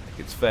long, I think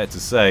it's fair to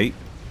say.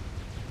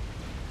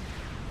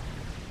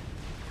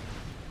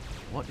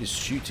 What is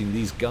shooting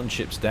these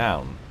gunships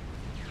down?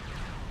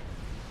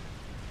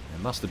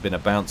 There must have been a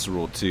bouncer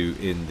or two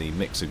in the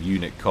mix of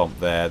unit comp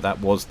there. That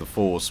was the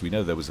force. We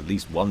know there was at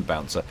least one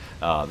bouncer.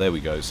 Ah, there we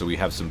go. So we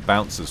have some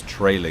bouncers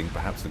trailing.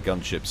 Perhaps the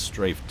gunships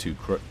strafed too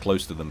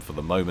close to them for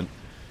the moment.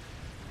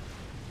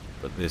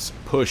 But this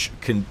push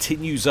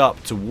continues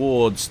up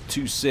towards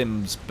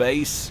Tusim's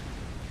base.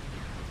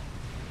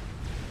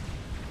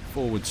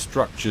 Forward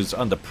structures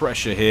under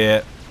pressure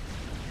here.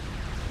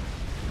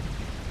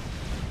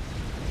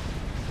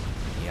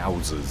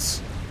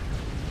 Yowzers.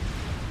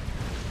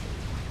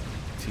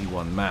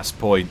 T1 mass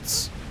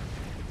points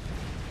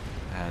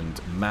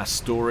and mass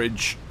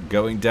storage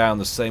going down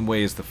the same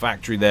way as the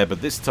factory there,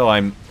 but this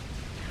time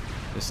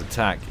this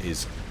attack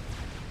is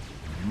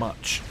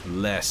much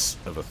less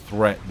of a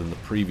threat than the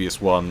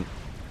previous one,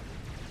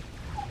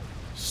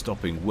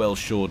 stopping well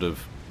short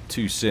of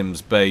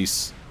Tusim's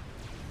base.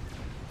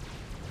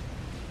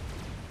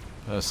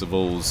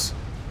 Percival's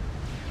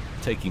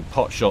taking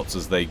pot shots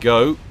as they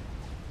go.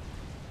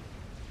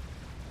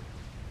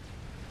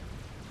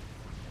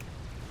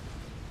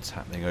 What's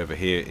happening over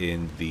here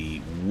in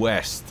the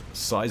west?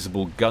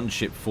 Sizable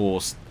gunship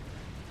force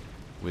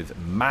with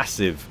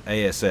massive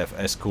ASF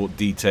escort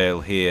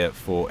detail here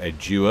for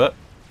Edua.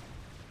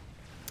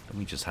 Let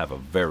me just have a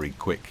very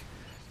quick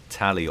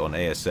tally on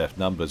ASF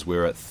numbers.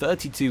 We're at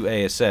 32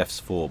 ASFs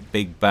for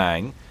Big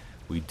Bang.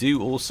 We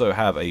do also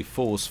have a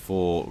force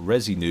for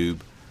Resi Noob,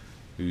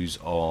 who's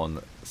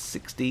on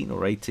 16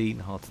 or 18,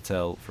 hard to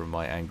tell from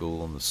my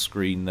angle on the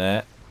screen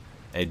there.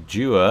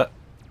 Edua,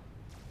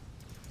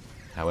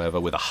 however,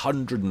 with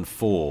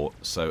 104,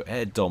 so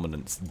air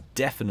dominance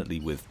definitely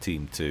with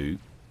Team 2.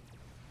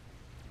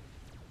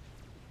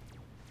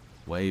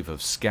 Wave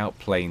of scout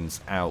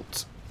planes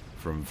out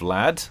from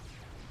Vlad.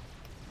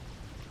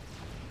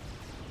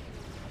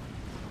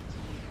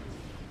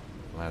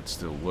 Vlad's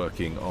still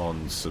working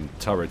on some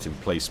turret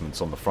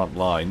emplacements on the front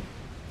line.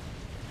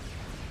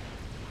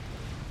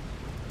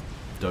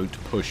 Don't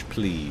push,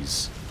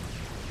 please,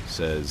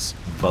 says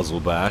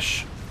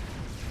Buzzlebash.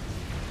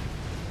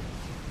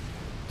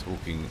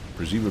 Talking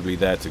presumably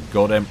there to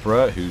God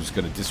Emperor, who's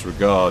going to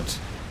disregard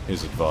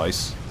his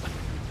advice.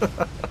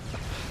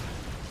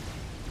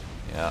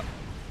 Yeah.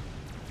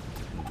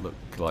 Didn't look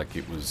like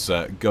it was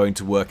going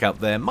to work out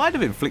there. Might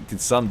have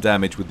inflicted some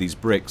damage with these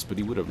bricks, but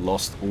he would have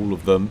lost all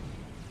of them.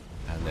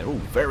 And they're all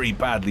very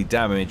badly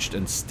damaged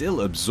and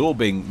still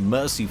absorbing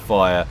Mercy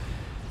fire.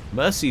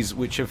 Mercies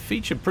which have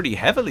featured pretty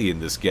heavily in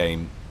this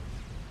game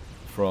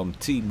from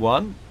Team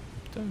 1.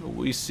 Don't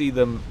always see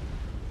them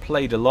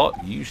played a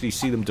lot. You usually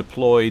see them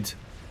deployed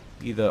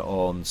either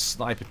on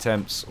snipe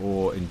attempts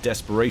or in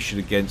desperation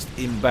against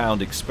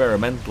inbound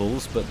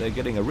experimentals, but they're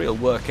getting a real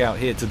workout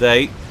here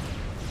today.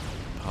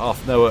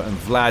 Pathnoa and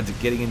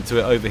Vlad getting into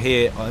it over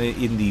here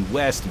in the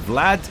west.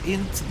 Vlad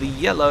into the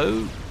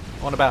yellow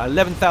on about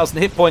 11,000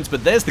 hit points,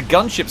 but there's the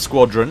gunship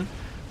squadron.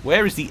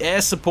 Where is the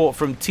air support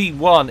from Team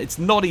 1? It's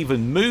not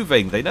even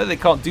moving. They know they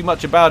can't do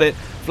much about it.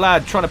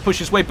 Vlad trying to push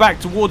his way back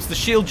towards the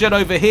shield gen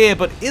over here,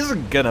 but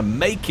isn't going to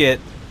make it.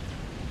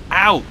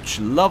 Ouch!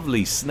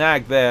 Lovely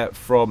snag there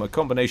from a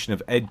combination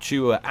of Ed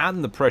Chua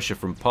and the pressure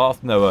from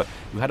Pathnoa,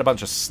 who had a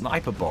bunch of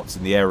sniper bots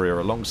in the area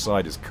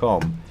alongside his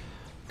comm.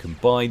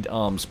 Combined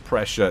arms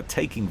pressure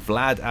taking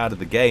Vlad out of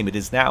the game. It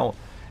is now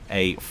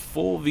a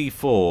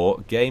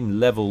 4v4 game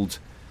leveled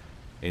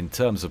in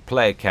terms of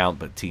player count,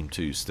 but Team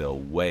 2 still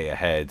way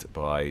ahead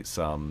by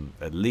some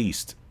at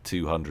least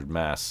 200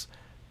 mass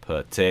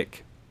per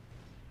tick.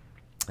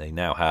 They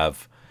now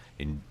have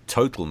in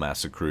total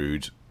mass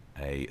accrued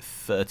a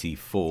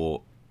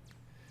 34k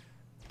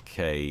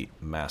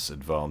mass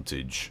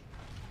advantage,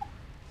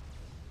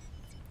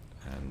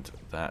 and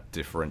that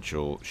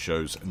differential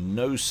shows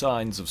no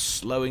signs of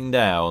slowing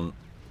down.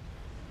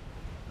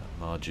 That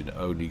margin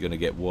only going to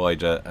get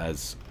wider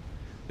as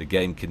the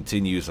game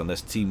continues,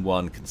 unless Team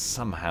 1 can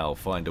somehow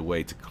find a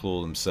way to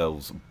claw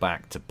themselves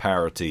back to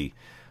parity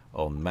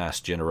on mass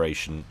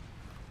generation.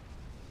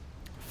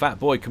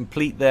 Fatboy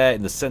complete there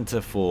in the center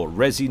for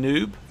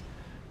Resinoob,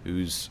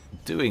 who's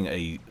doing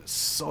a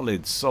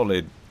solid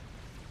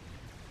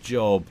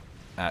job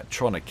at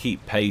trying to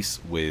keep pace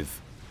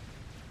with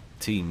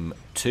Team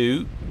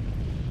 2.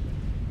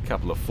 A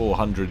couple of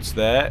 400s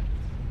there.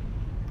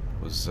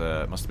 Must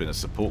have been a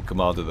support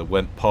commander that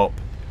went pop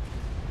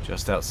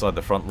just outside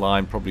the front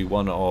line. Probably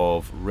one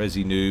of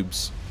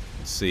Resinoob's.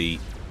 Let's see.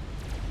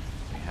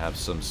 We have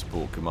some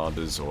support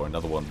commanders, or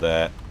another one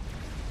there.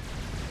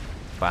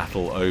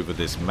 Battle over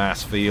this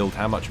mass field.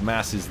 How much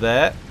mass is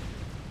there?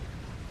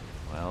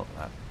 Well,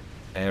 that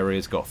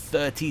area's got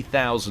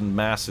 30,000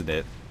 mass in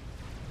it.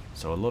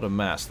 So a lot of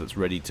mass that's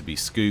ready to be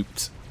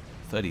scooped.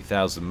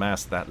 30,000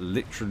 mass, that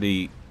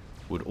literally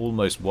would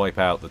almost wipe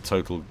out the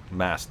total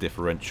mass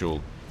differential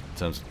in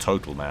terms of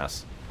total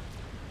mass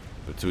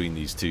between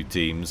these two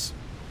teams.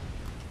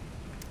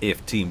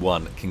 If Team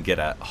 1 can get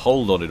a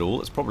hold on it all.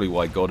 That's probably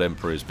why God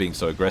Emperor is being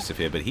so aggressive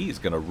here, but he is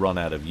going to run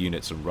out of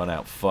units and run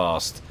out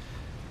fast.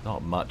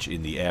 Not much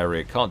in the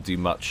area. Can't do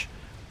much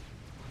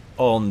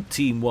on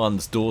Team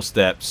 1's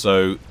doorstep,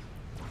 so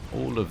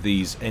all of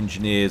these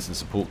engineers and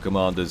support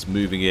commanders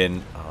moving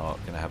in are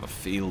going to have a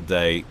field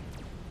day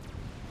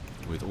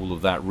with all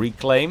of that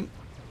reclaim.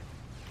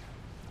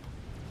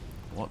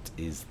 What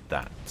is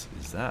that?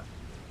 Is that...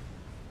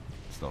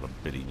 It's not a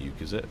Billy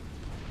Nuke, is it?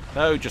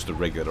 No, just a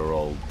regular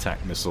old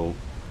TAC missile.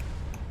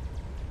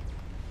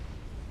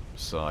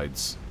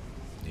 Besides,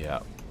 yeah,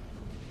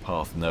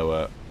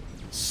 Pathnoa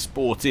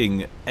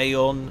sporting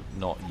Aeon,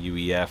 not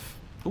UEF.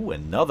 Ooh,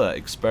 another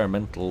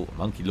experimental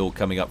Monkey Law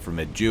coming up from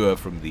Edua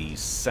from the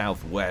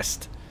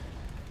southwest.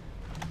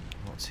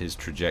 What's his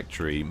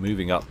trajectory?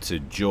 Moving up to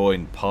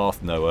join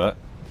Pathnoa,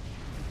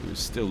 who's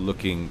still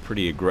looking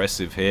pretty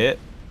aggressive here.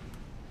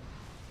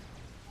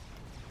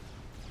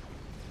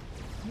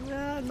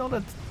 Not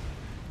a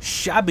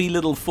shabby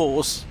little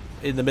force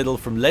in the middle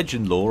from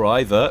Legend Law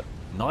either.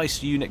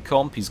 Nice unit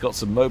comp. He's got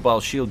some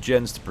mobile shield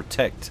gens to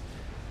protect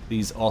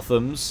these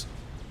Othams.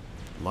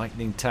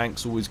 Lightning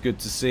tanks, always good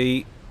to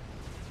see.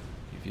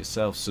 Give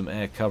yourself some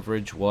air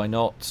coverage, why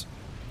not?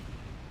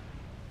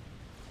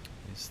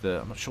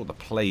 I'm not sure what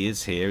the play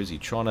is here. Is he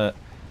trying to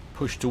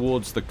push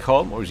towards the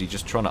comm, or is he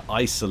just trying to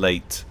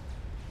isolate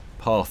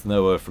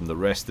Pathnoa from the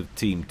rest of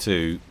Team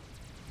 2?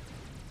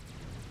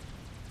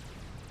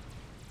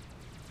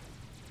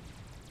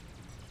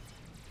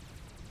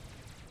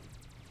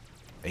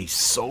 A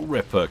Soul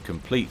Ripper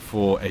complete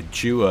for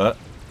Edua.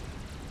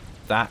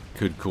 That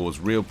could cause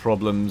real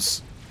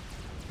problems,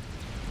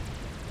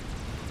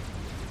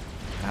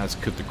 as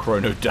could the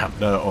Chrono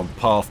Dampener on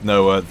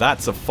Pathnoa.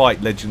 That's a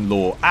fight Legend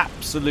Law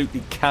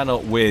absolutely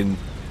cannot win,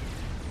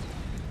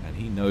 and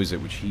he knows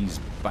it, which he's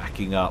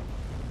backing up.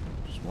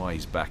 Which is why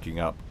he's backing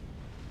up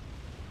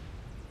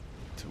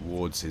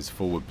towards his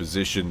forward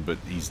position, but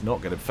he's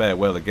not going to fare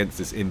well against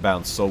this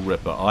inbound Soul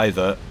Ripper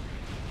either.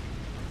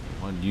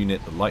 One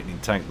unit, the lightning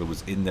tank that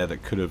was in there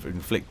that could have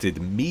inflicted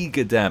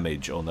meager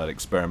damage on that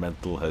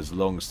experimental, has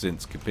long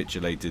since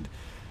capitulated.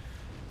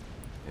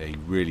 He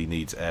really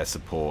needs air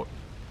support.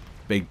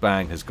 Big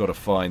Bang has got to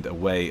find a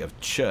way of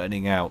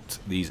churning out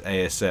these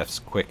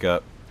ASFs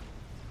quicker.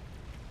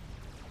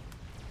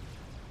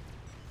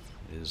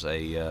 There's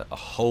a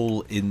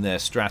hole in their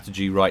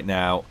strategy right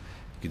now.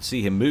 You can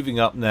see him moving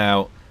up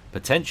now,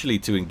 potentially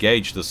to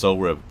engage the Soul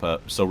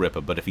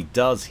Ripper, but if he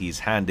does, he's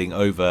handing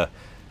over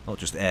Not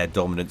just air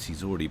dominance,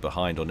 he's already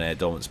behind on air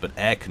dominance, but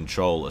air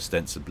control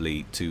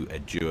ostensibly to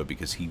Edua,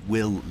 because he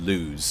will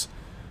lose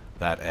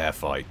that air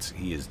fight.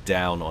 He is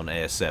down on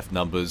ASF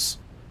numbers.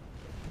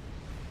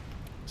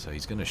 So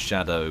he's going to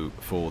shadow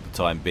for the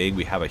time being.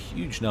 We have a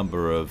huge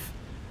number of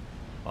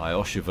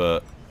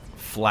Ioshiva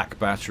flak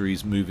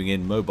batteries moving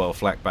in, mobile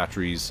flak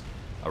batteries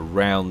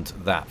around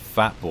that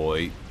Fat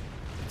Boy.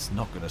 It's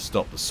not going to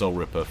stop the Soul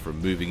Ripper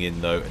from moving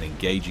in though and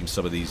engaging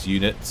some of these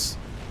units.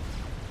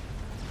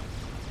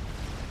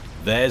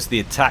 There's the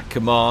attack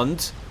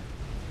command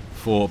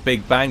for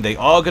Big Bang. They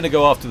are going to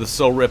go after the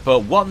Soul Ripper.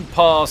 One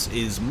pass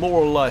is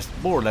more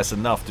or less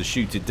enough to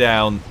shoot it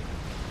down.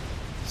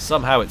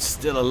 Somehow it's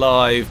still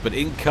alive, but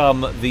in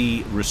come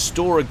the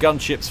Restorer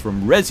gunships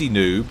from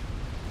Resinoob.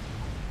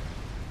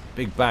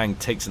 Big Bang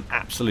takes an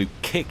absolute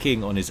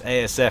kicking on his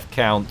ASF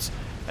count,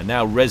 and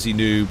now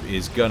Resinoob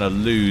is going to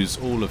lose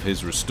all of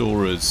his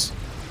Restorers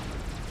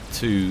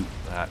to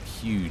that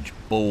huge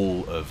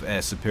ball of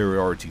air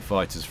superiority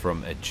fighters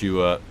from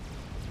Edua.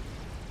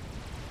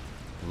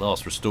 The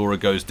last Restorer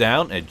goes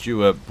down.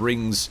 Edua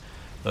brings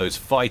those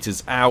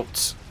fighters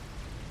out.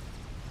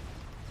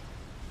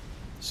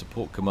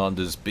 Support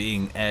commanders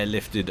being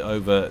airlifted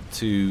over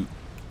to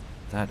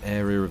that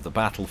area of the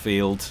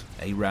battlefield.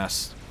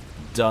 ARAS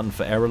done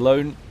for air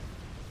alone.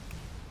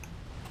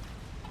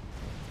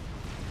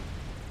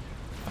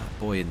 Fat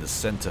Boy in the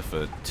center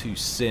for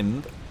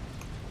 2Sim.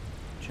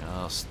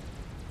 Just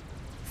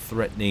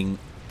threatening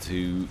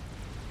to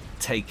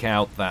take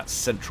out that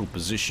central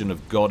position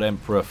of God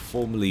Emperor,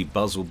 formerly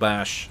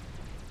Buzzlebash.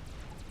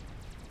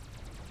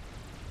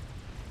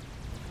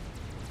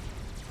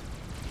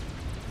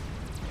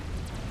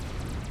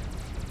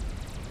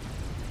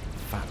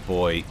 Fat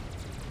Boy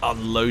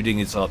unloading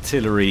his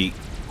artillery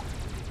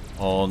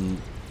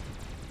on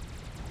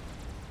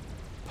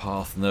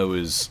Path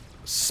Noah's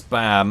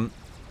spam.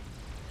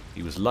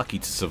 He was lucky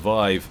to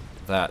survive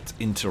that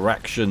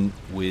interaction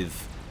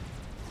with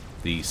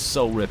the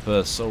Soul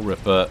Ripper. Soul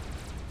Ripper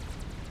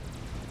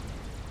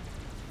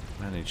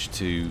managed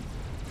to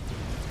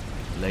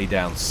lay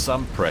down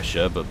some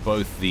pressure, but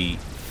both the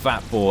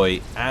Fat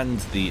Boy and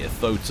the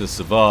Ethota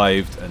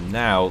survived, and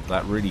now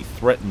that really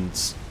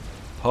threatens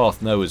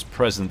Path Noah's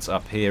presence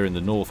up here in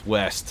the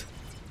northwest.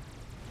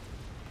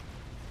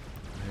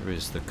 Where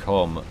is the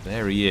comm?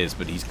 There he is,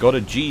 but he's got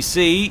a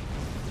GC.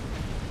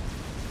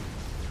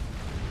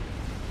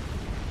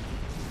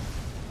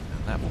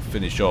 And that will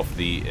finish off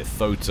the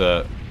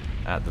Ethota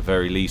at the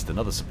very least.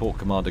 Another support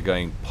commander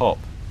going pop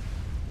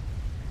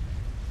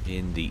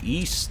in the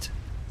east.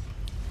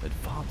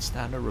 Advanced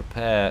nano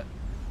repair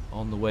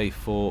on the way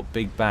for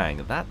Big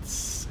Bang.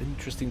 That's an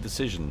interesting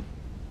decision.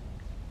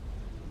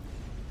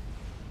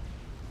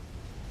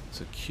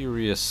 It's a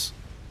curious...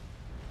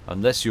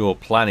 Unless you're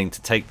planning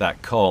to take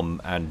that comm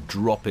and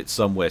drop it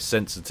somewhere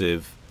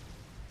sensitive,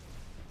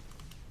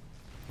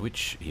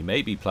 which he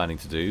may be planning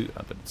to do,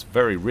 but it's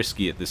very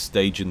risky at this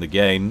stage in the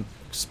game.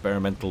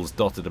 Experimentals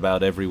dotted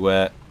about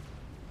everywhere.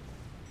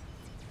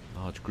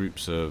 Large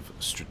groups of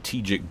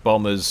strategic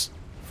bombers,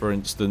 for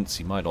instance.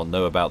 You might not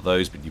know about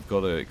those, but you've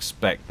got to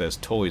expect there's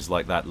toys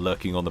like that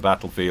lurking on the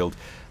battlefield.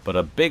 But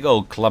a big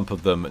old clump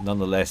of them,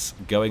 nonetheless,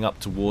 going up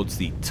towards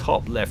the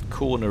top left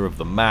corner of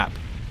the map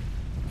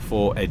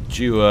for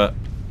Edua.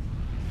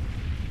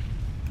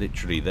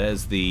 Literally,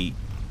 there's the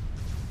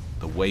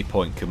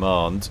waypoint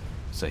command.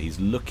 So he's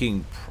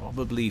looking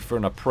probably for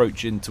an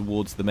approach in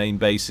towards the main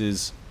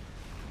bases.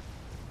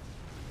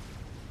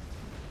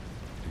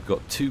 We've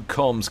got two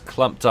comms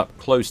clumped up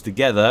close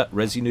together,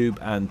 Resinoob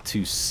and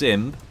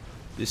 2Sim.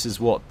 This is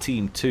what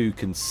Team 2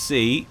 can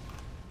see.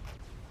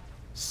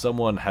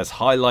 Someone has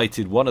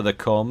highlighted one of the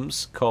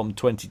comms, comm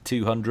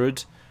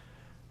 2200,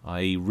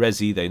 i.e.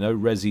 Resi. They know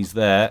Resi's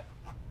there.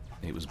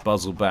 It was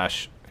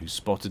Buzzlebash who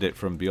spotted it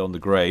from beyond the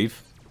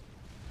grave.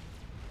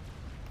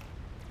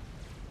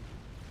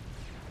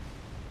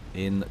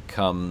 In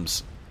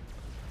comes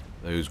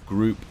those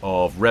group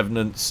of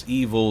Revenants,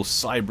 evil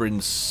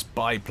Cybrin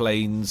spy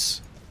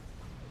planes.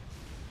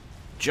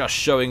 Just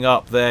showing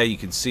up there. You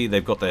can see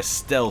they've got their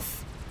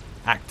stealth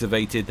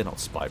activated. They're not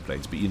spy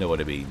planes, but you know what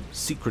I mean.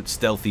 Secret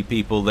stealthy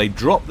people. They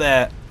drop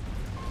their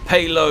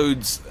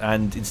payloads,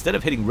 and instead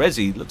of hitting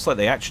Resi, it looks like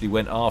they actually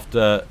went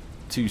after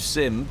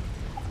 2Sim.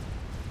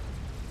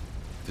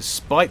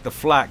 Despite the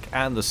flak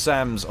and the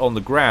SAMs on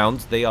the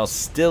ground, they are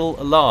still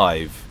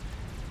alive.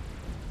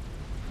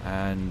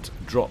 And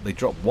they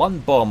drop one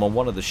bomb on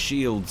one of the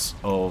shields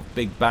of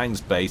Big Bang's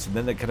base, and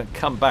then they're going to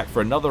come back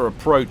for another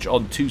approach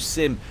on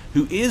 2Sim,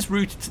 who is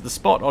routed to the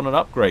spot on an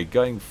upgrade,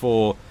 going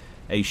for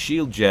a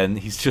shield gen.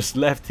 He's just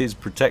left his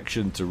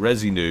protection to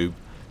Resinoob.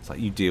 It's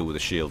like, you deal with the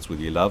shields with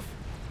your love.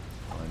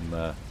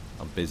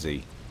 I'm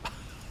busy.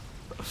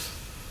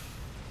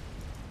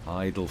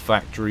 Idle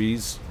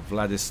factories.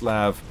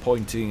 Vladislav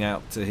pointing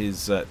out to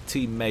his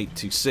teammate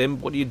 2Sim.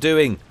 What are you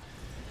doing?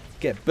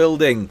 Get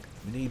building.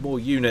 We need more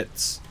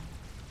units.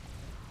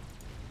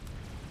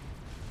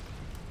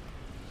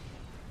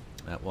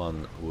 That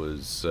one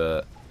was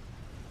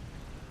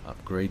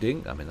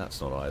upgrading. I mean,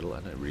 that's not idle. I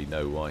don't really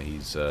know why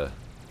he's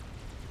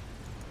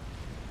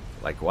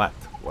Like what?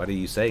 What are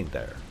you saying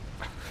there?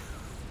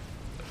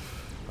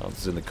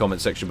 Answers in the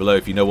comment section below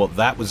if you know what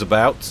that was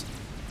about.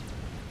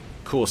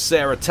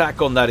 Corsair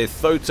attack on that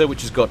Ithota,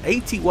 which has got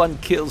 81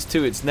 kills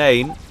to its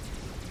name.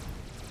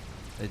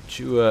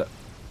 Edua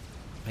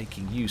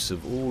making use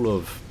of all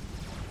of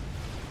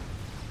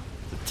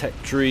the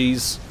tech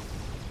trees.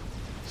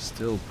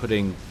 Still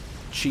putting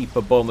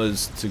cheaper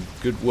bombers to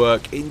good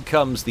work. In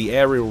comes the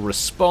aerial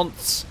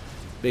response.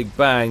 Big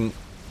Bang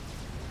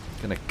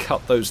going to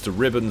cut those to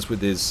ribbons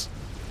with his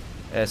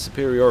air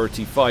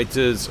superiority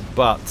fighters,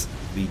 but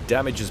the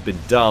damage has been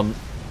done.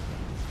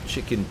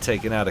 Chicken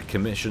taken out of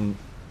commission.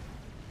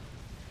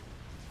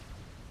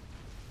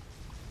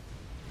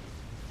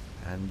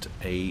 And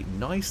a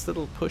nice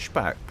little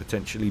pushback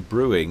potentially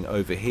brewing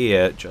over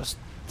here, just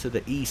to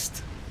the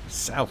east,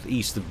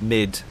 southeast of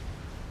mid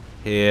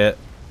here.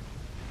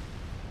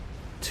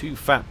 2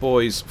 fat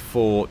boys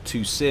for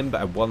TuSim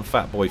and 1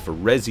 fat boy for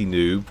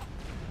Resinoob,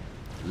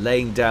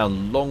 laying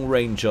down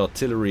long-range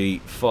artillery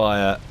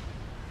fire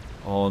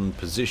on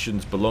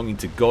positions belonging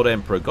to God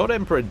Emperor. God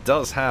Emperor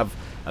does have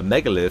a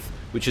megalith,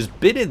 which has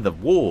been in the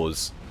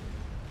wars.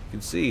 You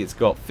can see it's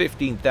got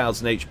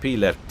 15,000 HP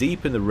left,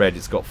 deep in the red.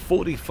 It's got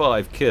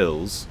 45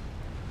 kills.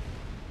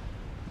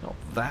 Not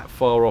that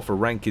far off a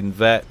ranking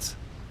vet.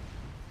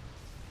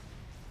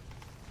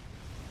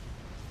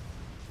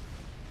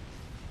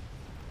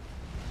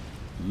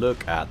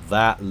 Look at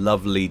that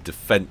lovely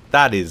defense.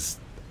 That is,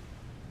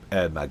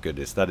 oh my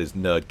goodness, that is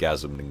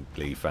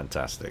nerdgasmingly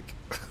fantastic.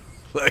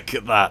 Look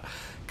at that.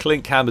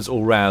 Clink hammers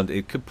all round.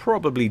 It could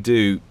probably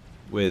do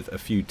with a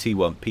few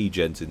T1P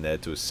gens in there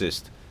to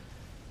assist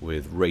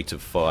with rate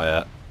of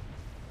fire.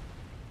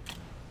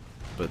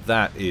 But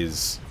that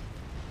is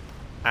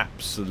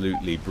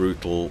absolutely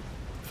brutal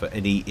for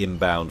any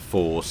inbound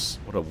force.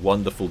 What a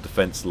wonderful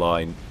defense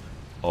line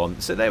on.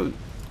 So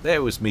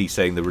there was me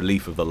saying the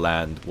relief of the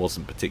land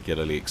wasn't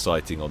particularly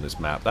exciting on this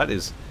map. That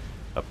is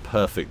a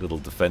perfect little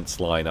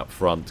defense line up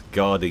front,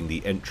 guarding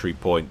the entry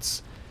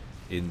points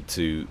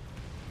into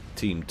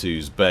Team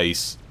 2's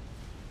base.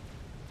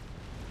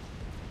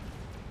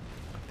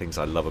 Things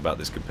I love about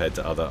this compared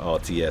to other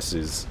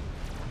RTSs.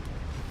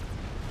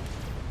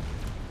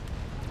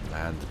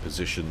 Land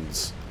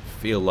positions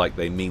feel like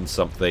they mean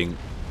something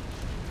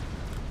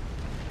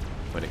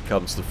when it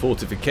comes to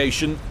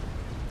fortification.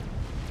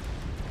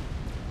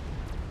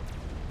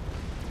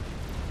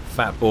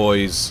 Fat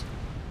boys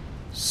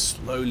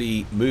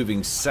slowly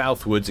moving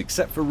southwards,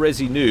 except for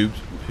Resinoob,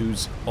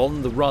 who's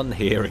on the run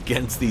here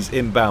against these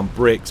inbound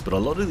bricks. But a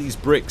lot of these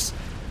bricks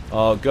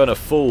are going to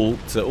fall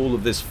to all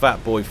of this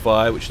fat boy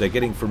fire, which they're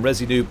getting from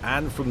Resinoob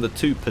and from the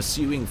 2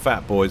 pursuing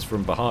fat boys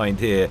from behind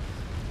here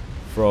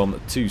from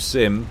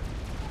TuSim.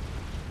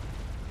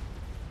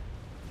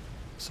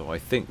 So I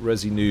think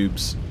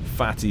Resinoob's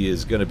fatty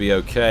is going to be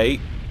okay.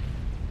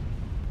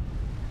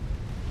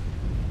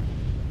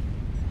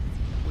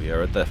 We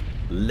are at the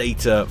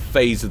later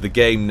phase of the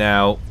game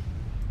now.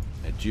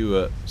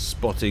 Edua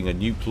spotting a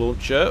nuke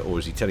launcher, or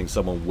is he telling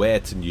someone where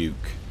to nuke?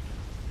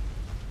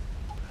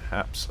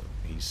 Perhaps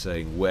he's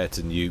saying where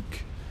to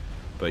nuke.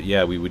 But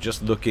yeah, we were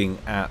just looking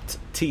at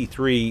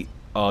T3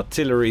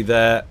 artillery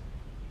there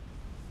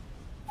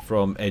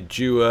from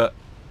Edua.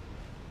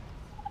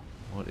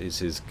 What is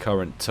his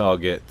current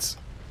target?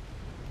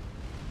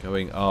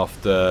 Going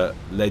after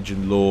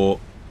Legend Law.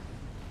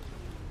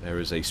 There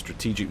is a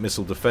strategic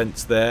missile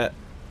defense there.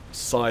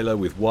 Silo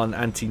with 1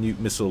 anti-nuke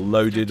missile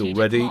loaded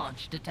already.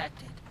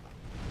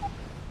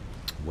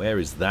 Where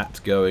is that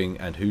going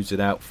and who's it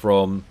out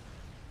from?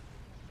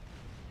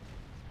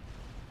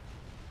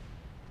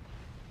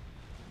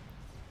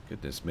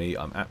 Goodness me,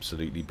 I'm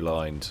absolutely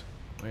blind.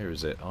 Where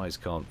is it? Eyes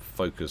can't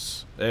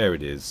focus. There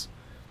it is.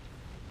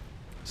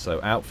 So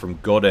out from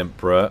God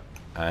Emperor,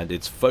 and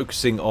it's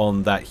focusing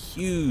on that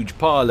huge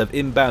pile of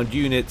inbound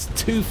units.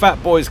 2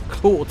 fat boys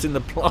caught in the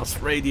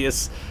blast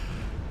radius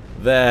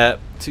there.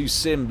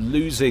 TuSim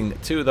losing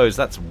 2 of those.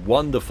 That's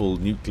wonderful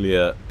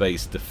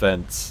nuclear-based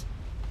defense.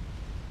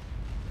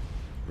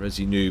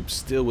 Resinoob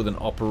still with an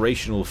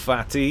operational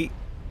fatty.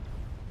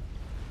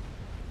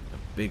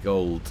 A big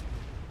old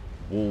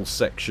wall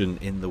section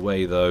in the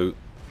way, though.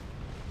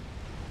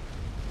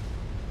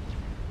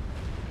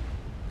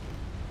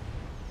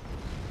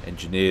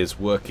 Engineers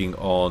working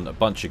on a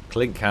bunch of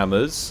clink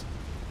hammers.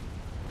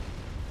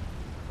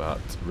 But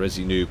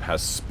Resinoob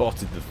has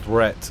spotted the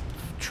threat,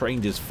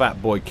 trained his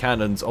fat boy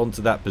cannons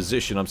onto that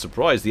position. I'm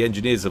surprised the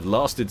engineers have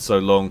lasted so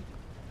long.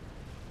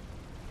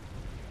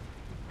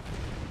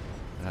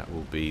 That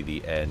will be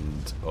the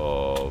end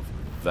of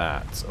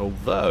that.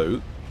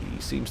 Although, he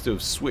seems to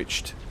have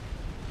switched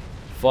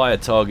fire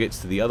targets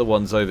to the other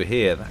ones over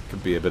here. That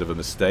could be a bit of a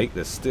mistake.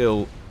 There's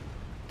still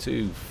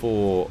 2,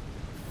 4,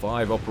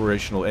 5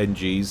 operational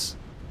NGs.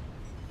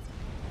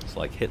 It's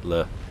like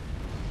Hitler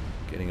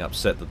getting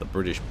upset that the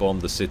British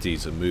bombed the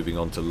cities and moving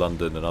on to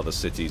London and other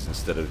cities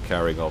instead of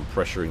carrying on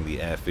pressuring the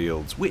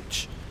airfields,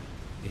 which,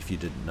 if you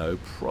didn't know,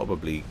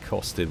 probably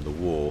cost him the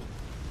war.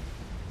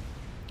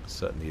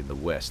 Certainly in the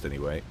West,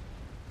 anyway.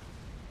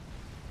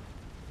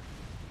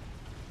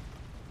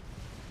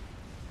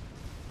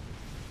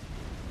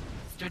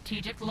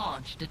 Strategic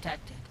launch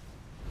detected.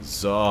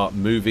 Tsar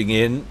moving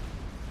in.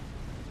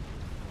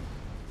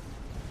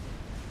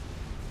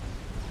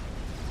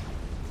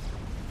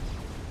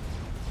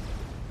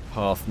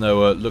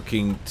 Pathnoa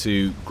looking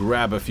to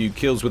grab a few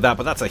kills with that,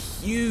 but that's a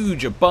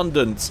huge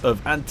abundance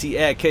of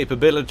anti-air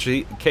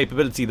capability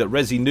that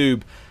Resi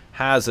Noob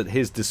has at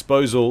his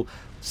disposal.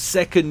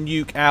 Second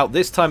nuke out.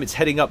 This time it's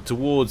heading up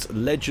towards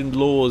Legend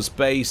Law's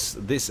base,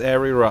 this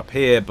area up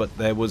here, but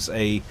there was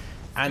a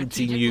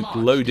anti-nuke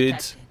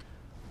loaded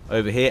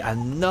over here.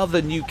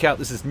 Another nuke out.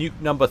 This is nuke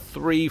number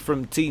 3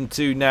 from Team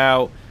 2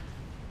 now.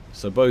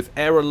 So both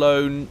Air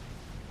Alone,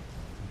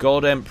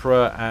 God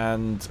Emperor,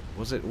 and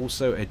was it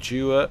also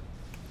Edua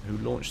who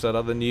launched that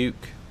other nuke?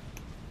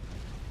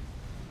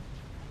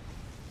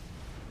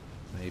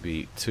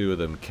 Maybe 2 of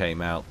them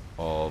came out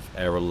of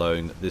Air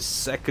Alone. This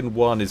second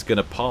one is going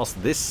to pass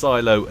this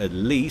silo at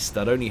least.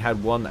 That only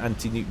had 1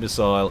 anti-nuke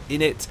missile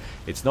in it.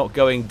 It's not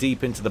going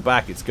deep into the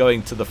back. It's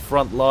going to the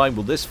front line.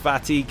 Will this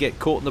fatty get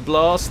caught in the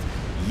blast?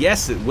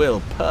 Yes, it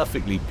will.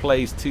 Perfectly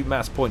placed. 2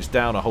 mass points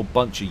down. A whole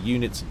bunch of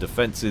units and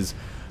defenses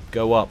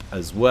go up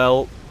as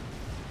well.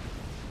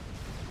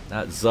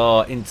 That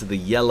Tsar into the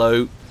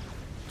yellow.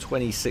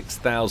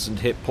 26,000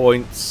 hit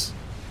points.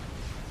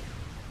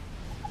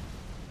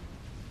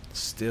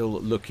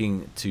 Still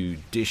looking to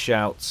dish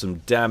out some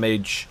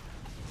damage.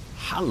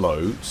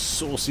 Hello,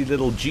 saucy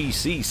little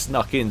GC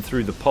snuck in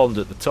through the pond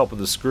at the top of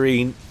the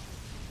screen.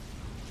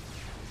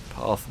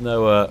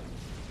 Pathnoa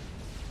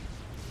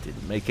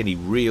didn't make any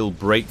real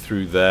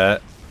breakthrough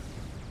there,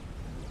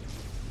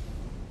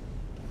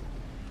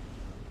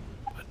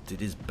 but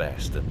did his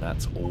best, and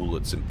that's all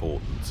that's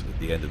important at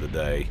the end of the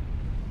day.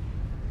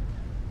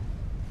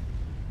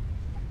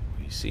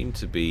 We seem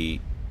to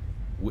be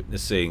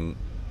witnessing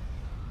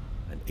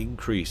an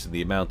increase in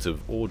the amount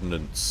of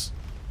ordnance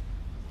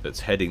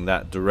that's heading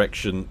that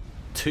direction.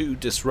 2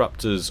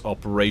 disruptors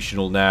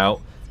operational now.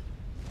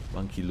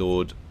 Monkey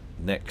Lord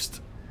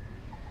next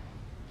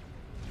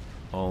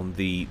on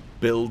the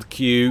build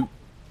queue.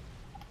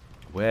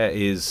 Where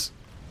is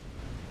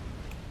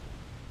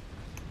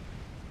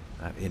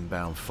that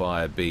inbound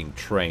fire being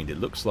trained? It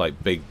looks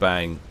like Big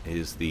Bang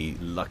is the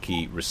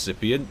lucky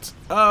recipient.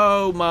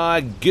 Oh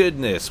my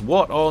goodness,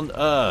 what on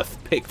earth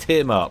picked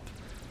him up?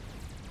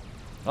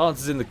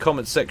 Answers in the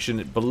comment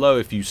section below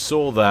if you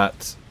saw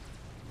that.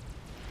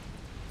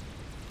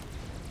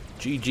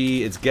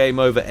 GG, it's game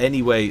over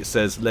anyway,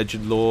 says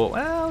Legend Law.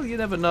 Well, you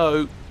never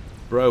know.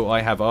 Bro,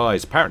 I have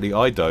eyes. Apparently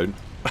I don't.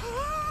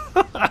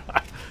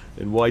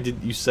 Then why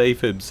didn't you save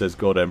him, says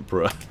God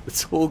Emperor.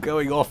 It's all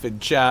going off in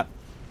chat.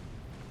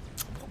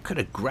 What could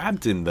have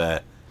grabbed him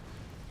there?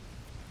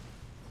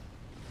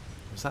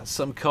 Was that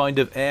some kind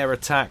of air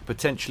attack,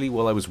 potentially,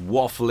 while I was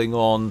waffling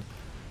on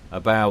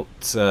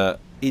about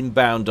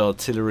inbound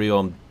artillery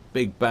on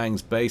Big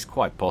Bang's base?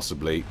 Quite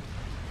possibly.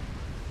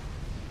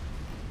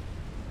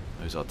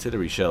 Those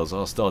artillery shells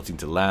are starting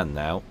to land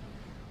now.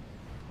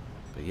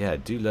 But yeah,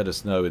 do let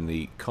us know in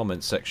the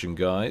comment section,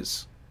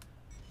 guys.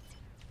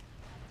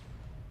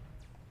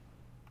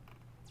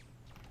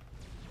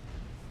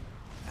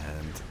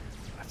 And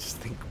I just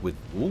think with...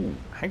 Ooh,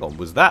 hang on.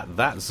 Was that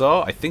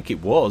Tsar? I think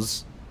it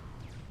was.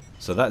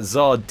 So that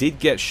Tsar did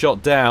get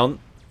shot down.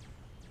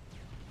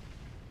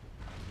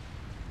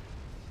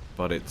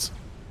 But it's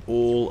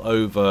all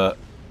over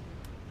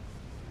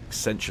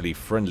essentially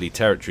friendly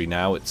territory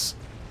now. It's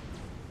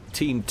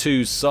Team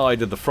 2's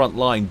side of the front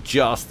line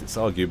just. It's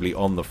arguably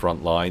on the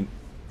front line.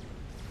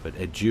 But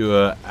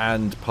Edua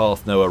and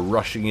Pathnoa are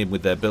rushing in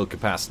with their build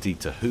capacity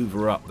to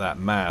hoover up that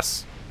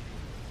mass.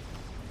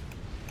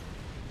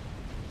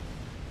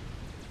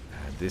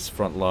 And this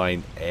front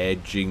line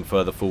edging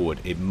further forward.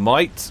 It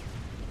might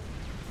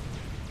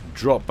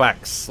drop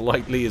back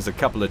slightly as a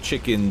couple of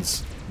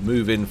chickens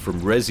move in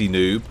from Resi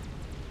Noob.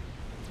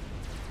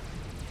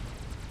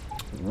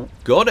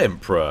 God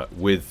Emperor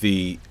with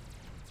the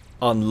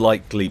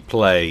unlikely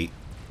play.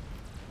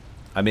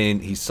 I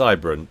mean, he's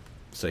Cybran,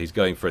 so he's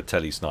going for a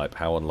telesnipe.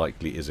 How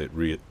unlikely is it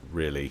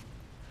really?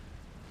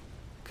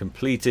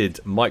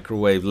 Completed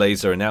microwave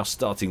laser and now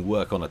starting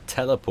work on a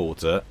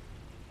teleporter.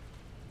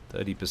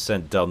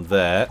 30% done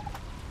there.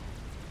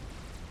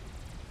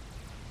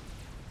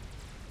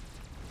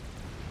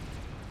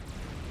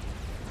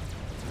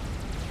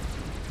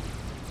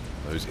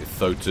 Those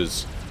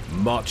Ithotas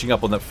marching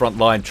up on that front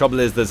line. Trouble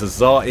is there's a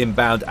Tsar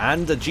inbound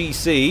and a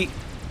GC.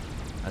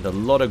 And a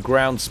lot of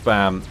ground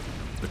spam.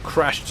 The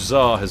crashed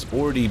Tsar has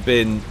already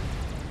been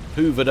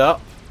hoovered up.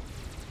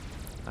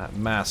 That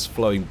mass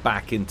flowing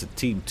back into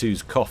Team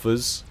 2's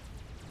coffers.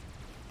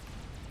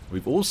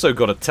 We've also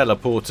got a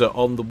teleporter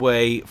on the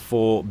way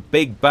for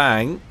Big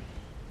Bang.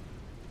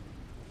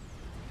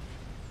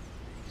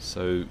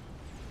 So,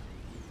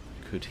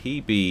 could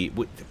he be...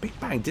 Big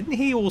Bang, didn't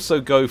he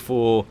also go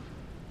for...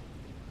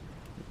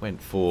 Went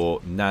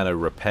for nano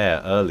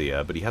repair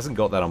earlier, but he hasn't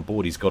got that on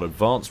board. He's got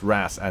advanced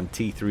RAS and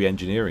T3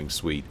 engineering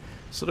suite.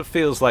 Sort of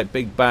feels like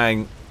Big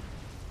Bang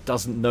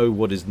doesn't know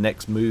what his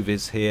next move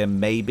is here,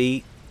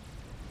 maybe.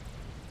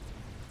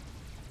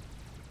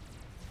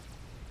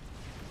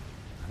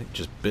 I think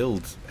just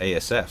build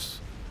ASFs,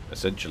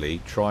 essentially.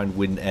 Try and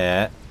win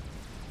air,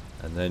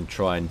 and then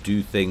try and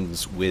do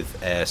things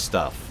with air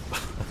stuff.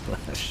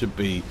 That should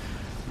be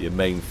your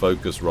main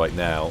focus right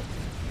now.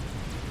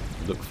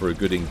 Look for a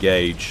good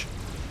engage.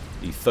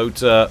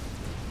 Ethota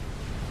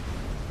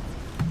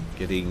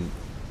getting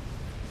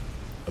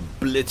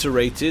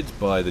obliterated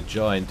by the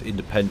giant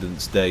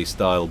Independence Day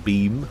style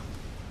beam.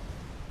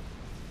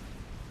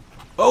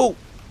 Oh!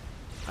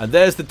 And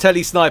there's the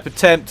tele-snipe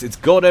attempt. It's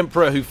God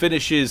Emperor who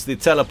finishes the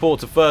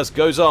teleporter first.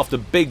 Goes after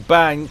Big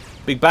Bang.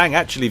 Big Bang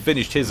actually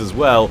finished his as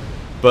well.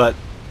 But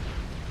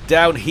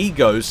down he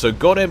goes. So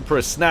God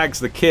Emperor snags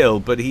the kill.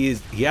 But he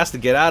has to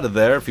get out of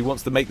there if he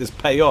wants to make this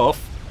pay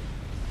off.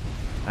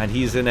 And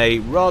he's in a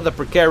rather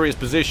precarious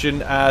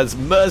position as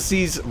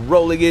Mercy's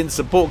rolling in.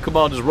 Support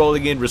Commander's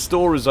rolling in.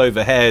 Restorer's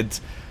overhead.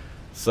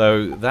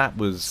 So that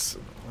was...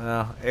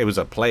 it was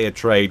a player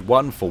trade.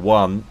 1 for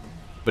 1.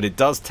 But it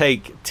does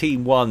take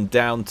Team 1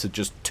 down to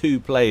just 2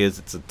 players.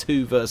 It's a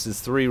 2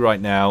 versus 3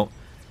 right now.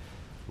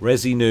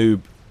 Resi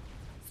Noob,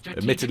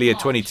 admittedly a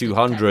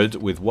 2200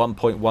 with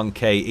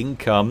 1.1k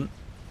income.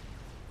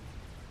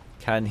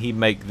 Can he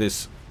make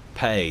this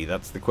pay?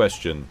 That's the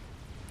question.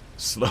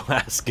 Slow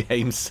ass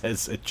game,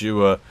 says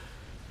Ajua.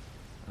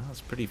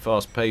 That's pretty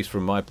fast paced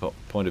from my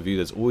point of view.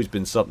 There's always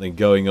been something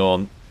going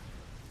on.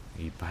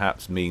 He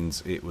perhaps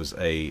means it was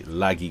a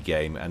laggy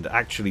game. And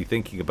actually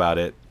thinking about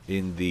it,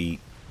 in the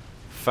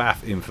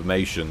FAF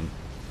information,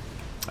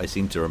 I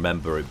seem to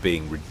remember it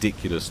being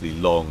ridiculously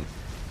long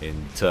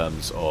in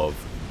terms of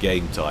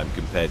game time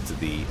compared to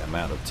the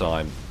amount of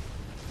time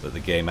that the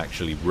game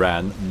actually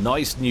ran.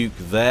 Nice nuke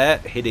there,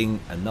 hitting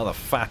another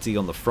fatty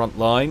on the front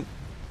line.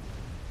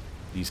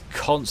 These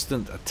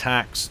constant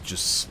attacks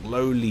just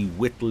slowly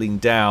whittling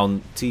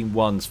down Team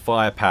 1's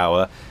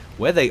firepower.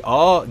 Where they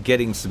are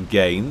getting some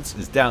gains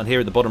is down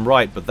here at the bottom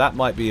right, but that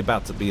might be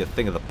about to be a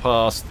thing of the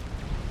past.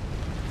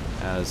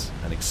 As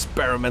an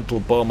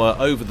experimental bomber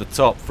over the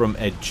top from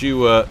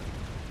Edua,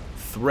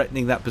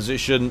 threatening that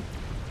position.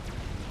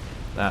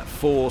 That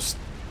forced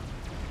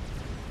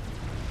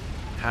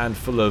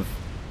handful of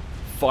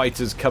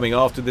fighters coming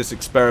after this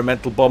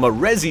experimental bomber.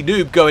 Resi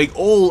Noob going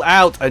all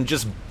out and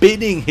just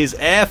binning his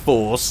air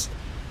force.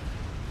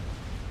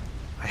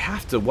 I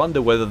have to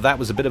wonder whether that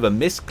was a bit of a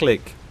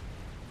misclick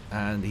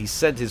and he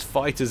sent his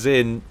fighters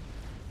in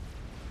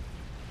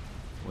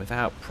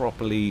without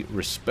properly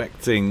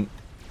respecting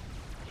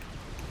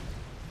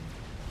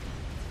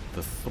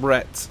the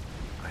threat.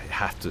 It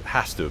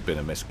has to have been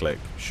a misclick,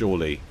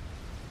 surely.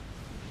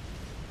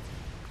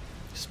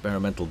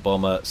 Experimental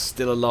bomber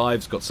still alive.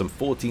 He's got some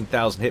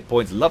 14,000 hit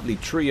points. Lovely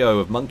trio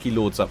of Monkey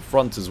Lords up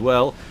front as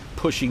well,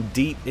 pushing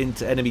deep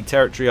into enemy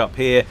territory up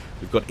here.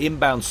 We've got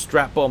inbound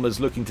strap bombers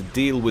looking to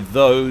deal with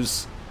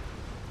those.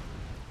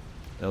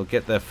 They'll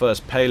get their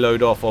first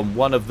payload off on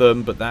one of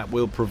them, but that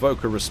will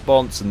provoke a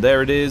response, and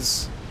there it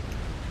is.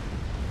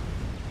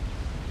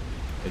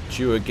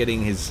 Ajua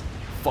getting his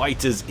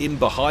fighters in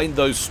behind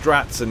those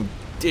strats and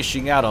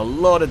dishing out a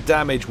lot of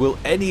damage. Will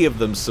any of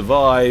them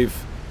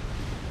survive?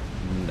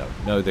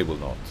 No, they will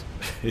not,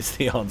 is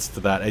the answer to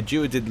that.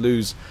 Ajua did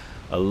lose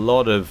a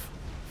lot of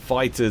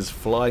fighters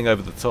flying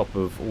over the top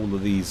of all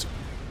of these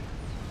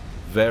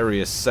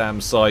various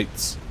SAM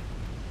sites.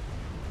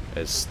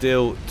 There's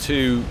still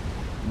 2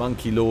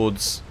 Monkey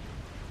Lords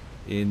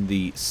in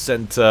the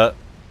center.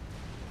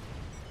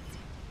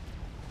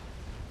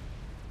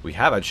 We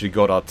have actually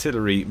got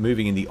artillery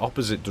moving in the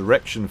opposite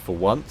direction for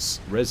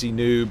once. Resi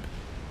Noob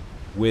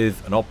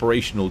with an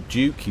operational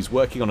Duke. He's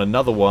working on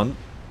another one.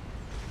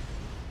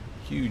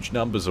 Huge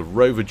numbers of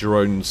rover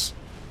drones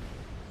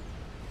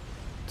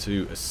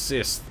to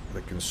assist the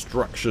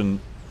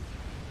construction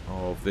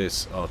of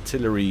this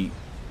artillery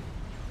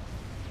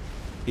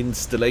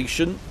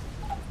installation.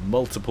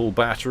 Multiple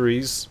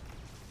batteries.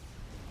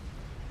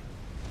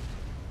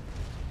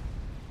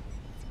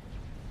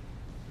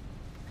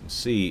 You can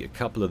see a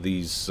couple of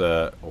these,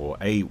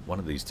 one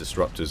of these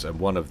disruptors and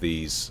one of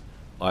these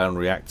ion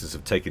reactors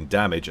have taken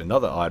damage.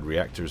 Another ion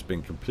reactor has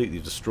been completely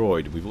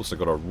destroyed. We've also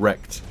got a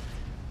wrecked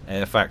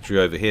air factory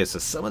over here, so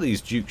some of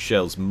these Duke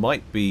shells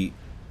might be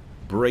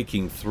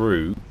breaking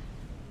through.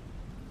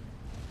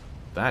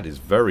 That is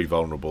very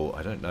vulnerable.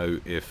 I don't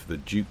know if the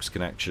Dukes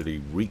can actually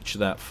reach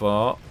that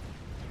far.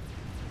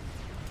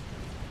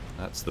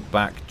 That's the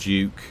back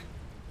Duke,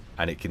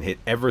 and it can hit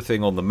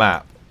everything on the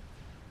map.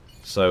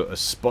 So a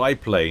spy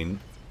plane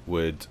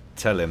would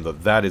tell him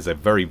that that is a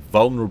very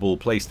vulnerable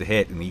place to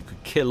hit, and you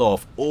could kill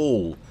off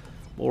all,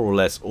 more or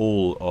less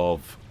all,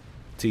 of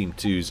Team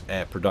 2's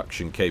air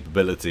production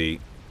capability.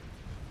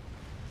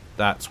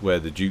 That's where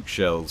the Duke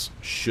shells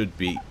should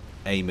be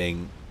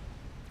aiming.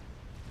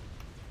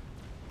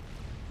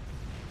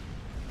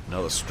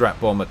 Another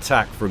strap bomb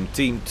attack from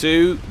Team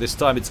 2. This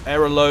time it's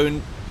Air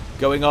Alone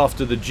going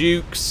after the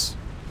Dukes.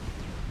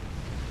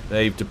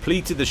 They've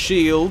depleted the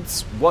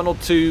shields. 1 or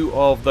 2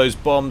 of those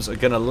bombs are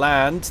going to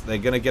land. They're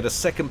going to get a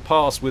second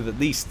pass with at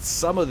least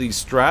some of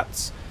these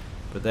strats,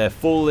 but they're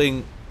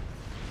falling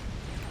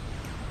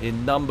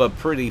in number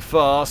pretty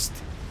fast.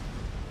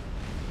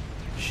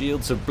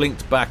 Shields have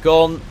blinked back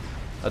on.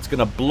 That's going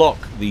to block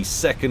the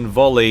second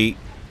volley.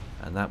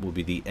 And that will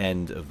be the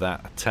end of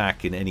that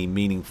attack in any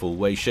meaningful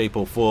way, shape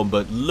or form.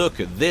 But look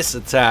at this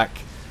attack.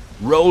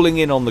 Rolling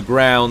in on the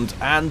ground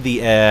and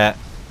the air.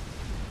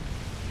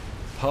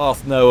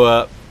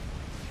 Pathnoa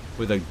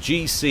with a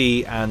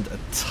GC and a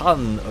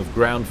ton of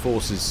ground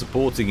forces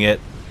supporting it.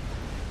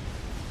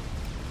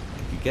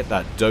 If you get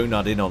that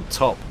donut in on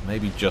top,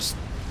 maybe just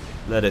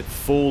let it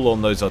fall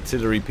on those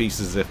artillery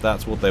pieces if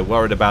that's what they're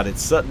worried about.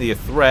 It's certainly a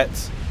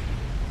threat.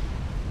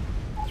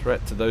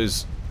 Threat to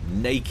those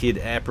naked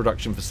air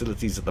production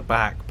facilities at the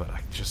back, but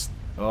I just...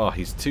 oh,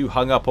 he's too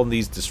hung up on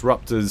these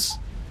disruptors.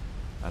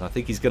 And I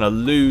think he's going to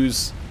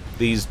lose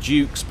these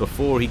Dukes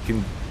before he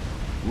can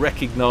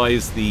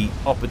recognize the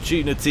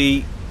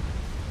opportunity.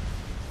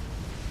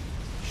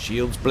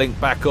 Shields blink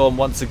back on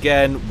once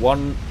again.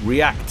 One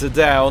reactor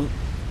down.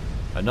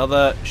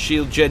 Another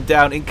shield gen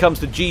down. In comes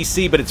the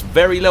GC, but it's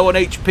very low on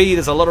HP.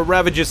 There's a lot of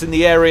Ravagers in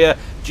the area.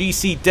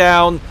 GC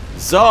down.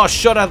 Tsar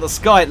shot out of the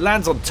sky. It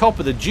lands on top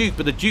of the Duke,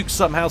 but the Duke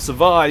somehow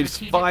survives.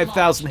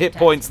 5,000 hit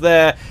points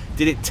there.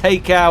 Did it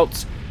take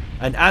out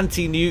an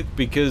anti-nuke?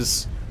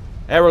 Because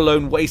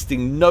Aerolone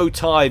wasting no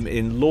time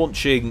in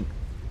launching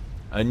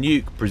a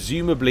nuke,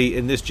 presumably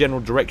in this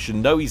general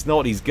direction. No, he's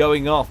not. He's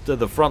going after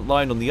the front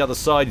line on the other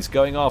side. He's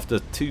going after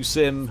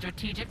 2Sim.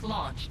 Strategic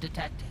launch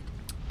detected.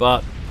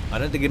 But I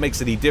don't think it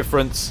makes any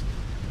difference.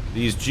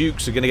 These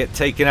Dukes are going to get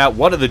taken out.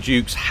 One of the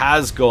Dukes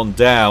has gone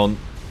down.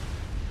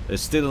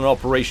 There's still an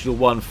operational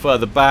one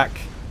further back.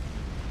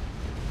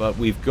 But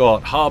we've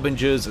got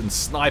Harbingers and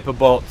Sniper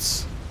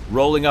bots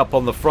rolling up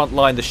on the front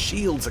line. The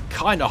shields are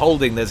kind of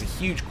holding. There's a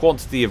huge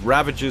quantity of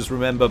Ravagers,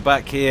 remember,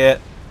 back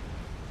here.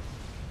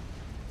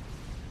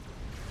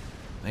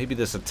 Maybe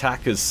this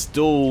attack has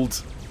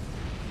stalled,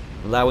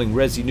 allowing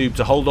Resinoob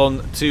to hold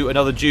on to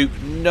another Duke.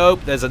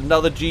 Nope, there's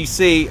another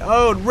GC.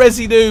 Oh, and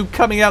Resinoob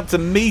coming out to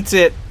meet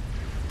it,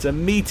 to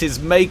meet his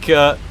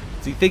maker.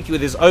 Is he thinking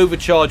with his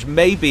overcharge,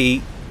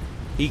 maybe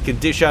he can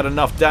dish out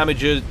enough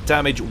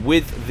damage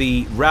with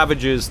the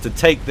Ravagers to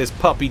take this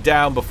puppy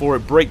down before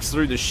it breaks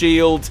through the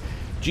shield.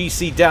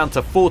 GC down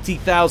to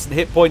 40,000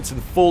 hit points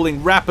and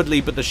falling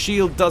rapidly, but the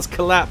shield does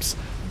collapse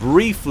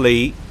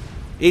briefly.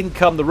 In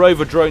come the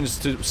rover drones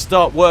to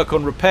start work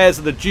on repairs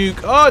of the Duke.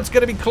 Oh, it's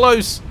going to be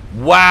close.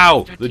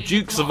 Wow, the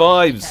Duke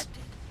survives.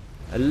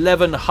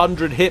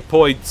 1,100 hit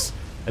points.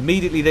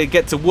 Immediately they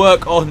get to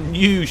work on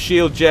new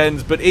shield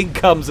gens, but in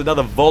comes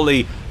another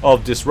volley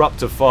of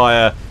disruptor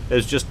fire.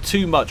 There's just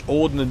too much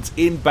ordnance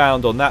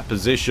inbound on that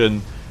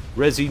position.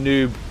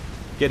 Resinoob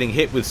getting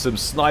hit with some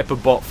sniper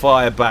bot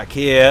fire back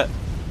here.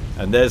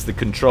 And there's the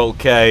Control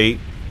K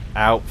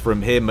out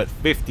from him at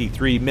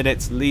 53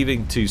 minutes,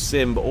 leaving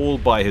 2Sim all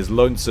by his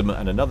lonesome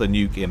and another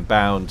nuke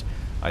inbound.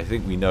 I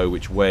think we know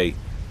which way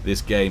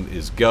this game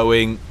is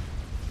going.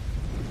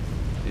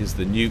 Is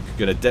the nuke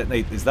going to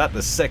detonate? Is that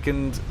the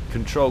second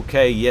Control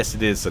K? Yes,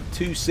 it is. So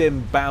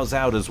 2Sim bows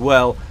out as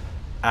well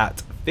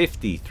at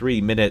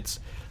 53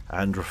 minutes.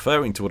 And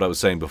referring to what I was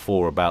saying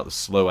before about the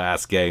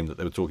slow-ass game that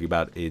they were talking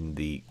about in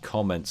the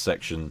comment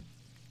section,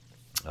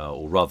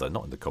 or rather,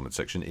 not in the comment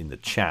section, in the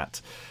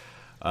chat.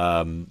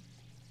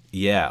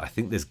 Yeah, I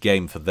think this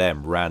game for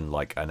them ran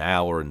like an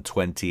hour and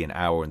 20, an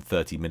hour and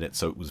 30 minutes,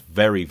 so it was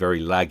very,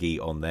 very laggy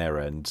on their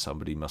end.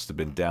 Somebody must have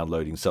been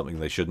downloading something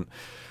they shouldn't.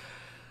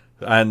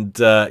 And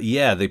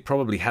yeah, they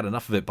probably had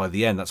enough of it by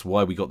the end. That's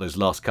why we got those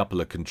last couple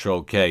of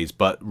Control Ks.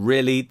 But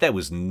really, there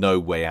was no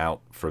way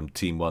out from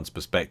Team 1's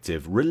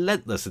perspective.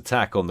 Relentless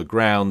attack on the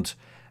ground,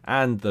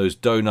 and those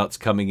donuts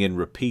coming in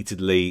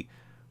repeatedly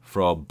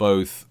from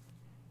both,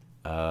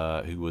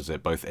 who was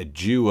it? Both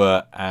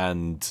Edua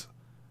and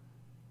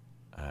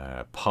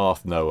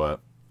Pathnoa.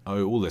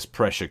 Oh, all this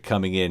pressure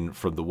coming in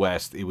from the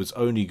west. It was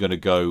only going to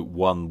go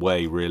one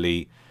way,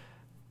 really.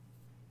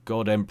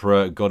 God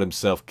Emperor got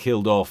himself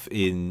killed off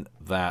in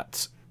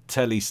that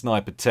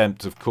tele-snipe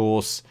attempt, of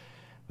course.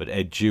 But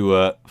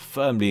Edua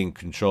firmly in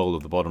control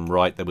of the bottom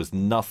right. There was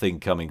nothing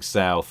coming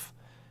south.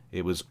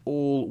 It was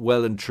all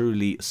well and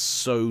truly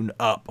sewn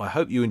up. I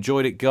hope you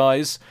enjoyed it,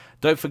 guys.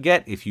 Don't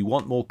forget, if you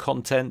want more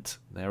content,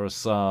 there are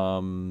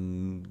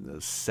some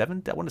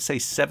I want to say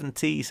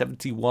 70,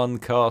 71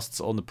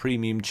 casts on the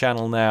premium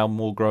channel now.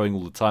 More growing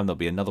all the time. There'll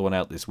be another one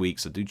out this week,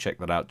 so do check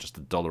that out.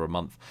 Just $1 a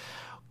month.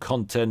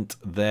 Content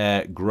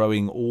there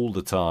growing all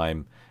the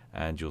time,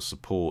 and your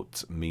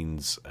support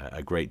means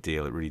a great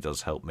deal. It really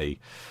does help me.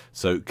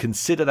 So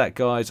consider that,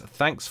 guys.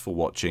 Thanks for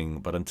watching,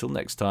 but until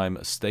next time,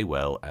 stay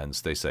well and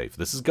stay safe.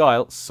 This is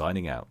Guile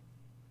signing out.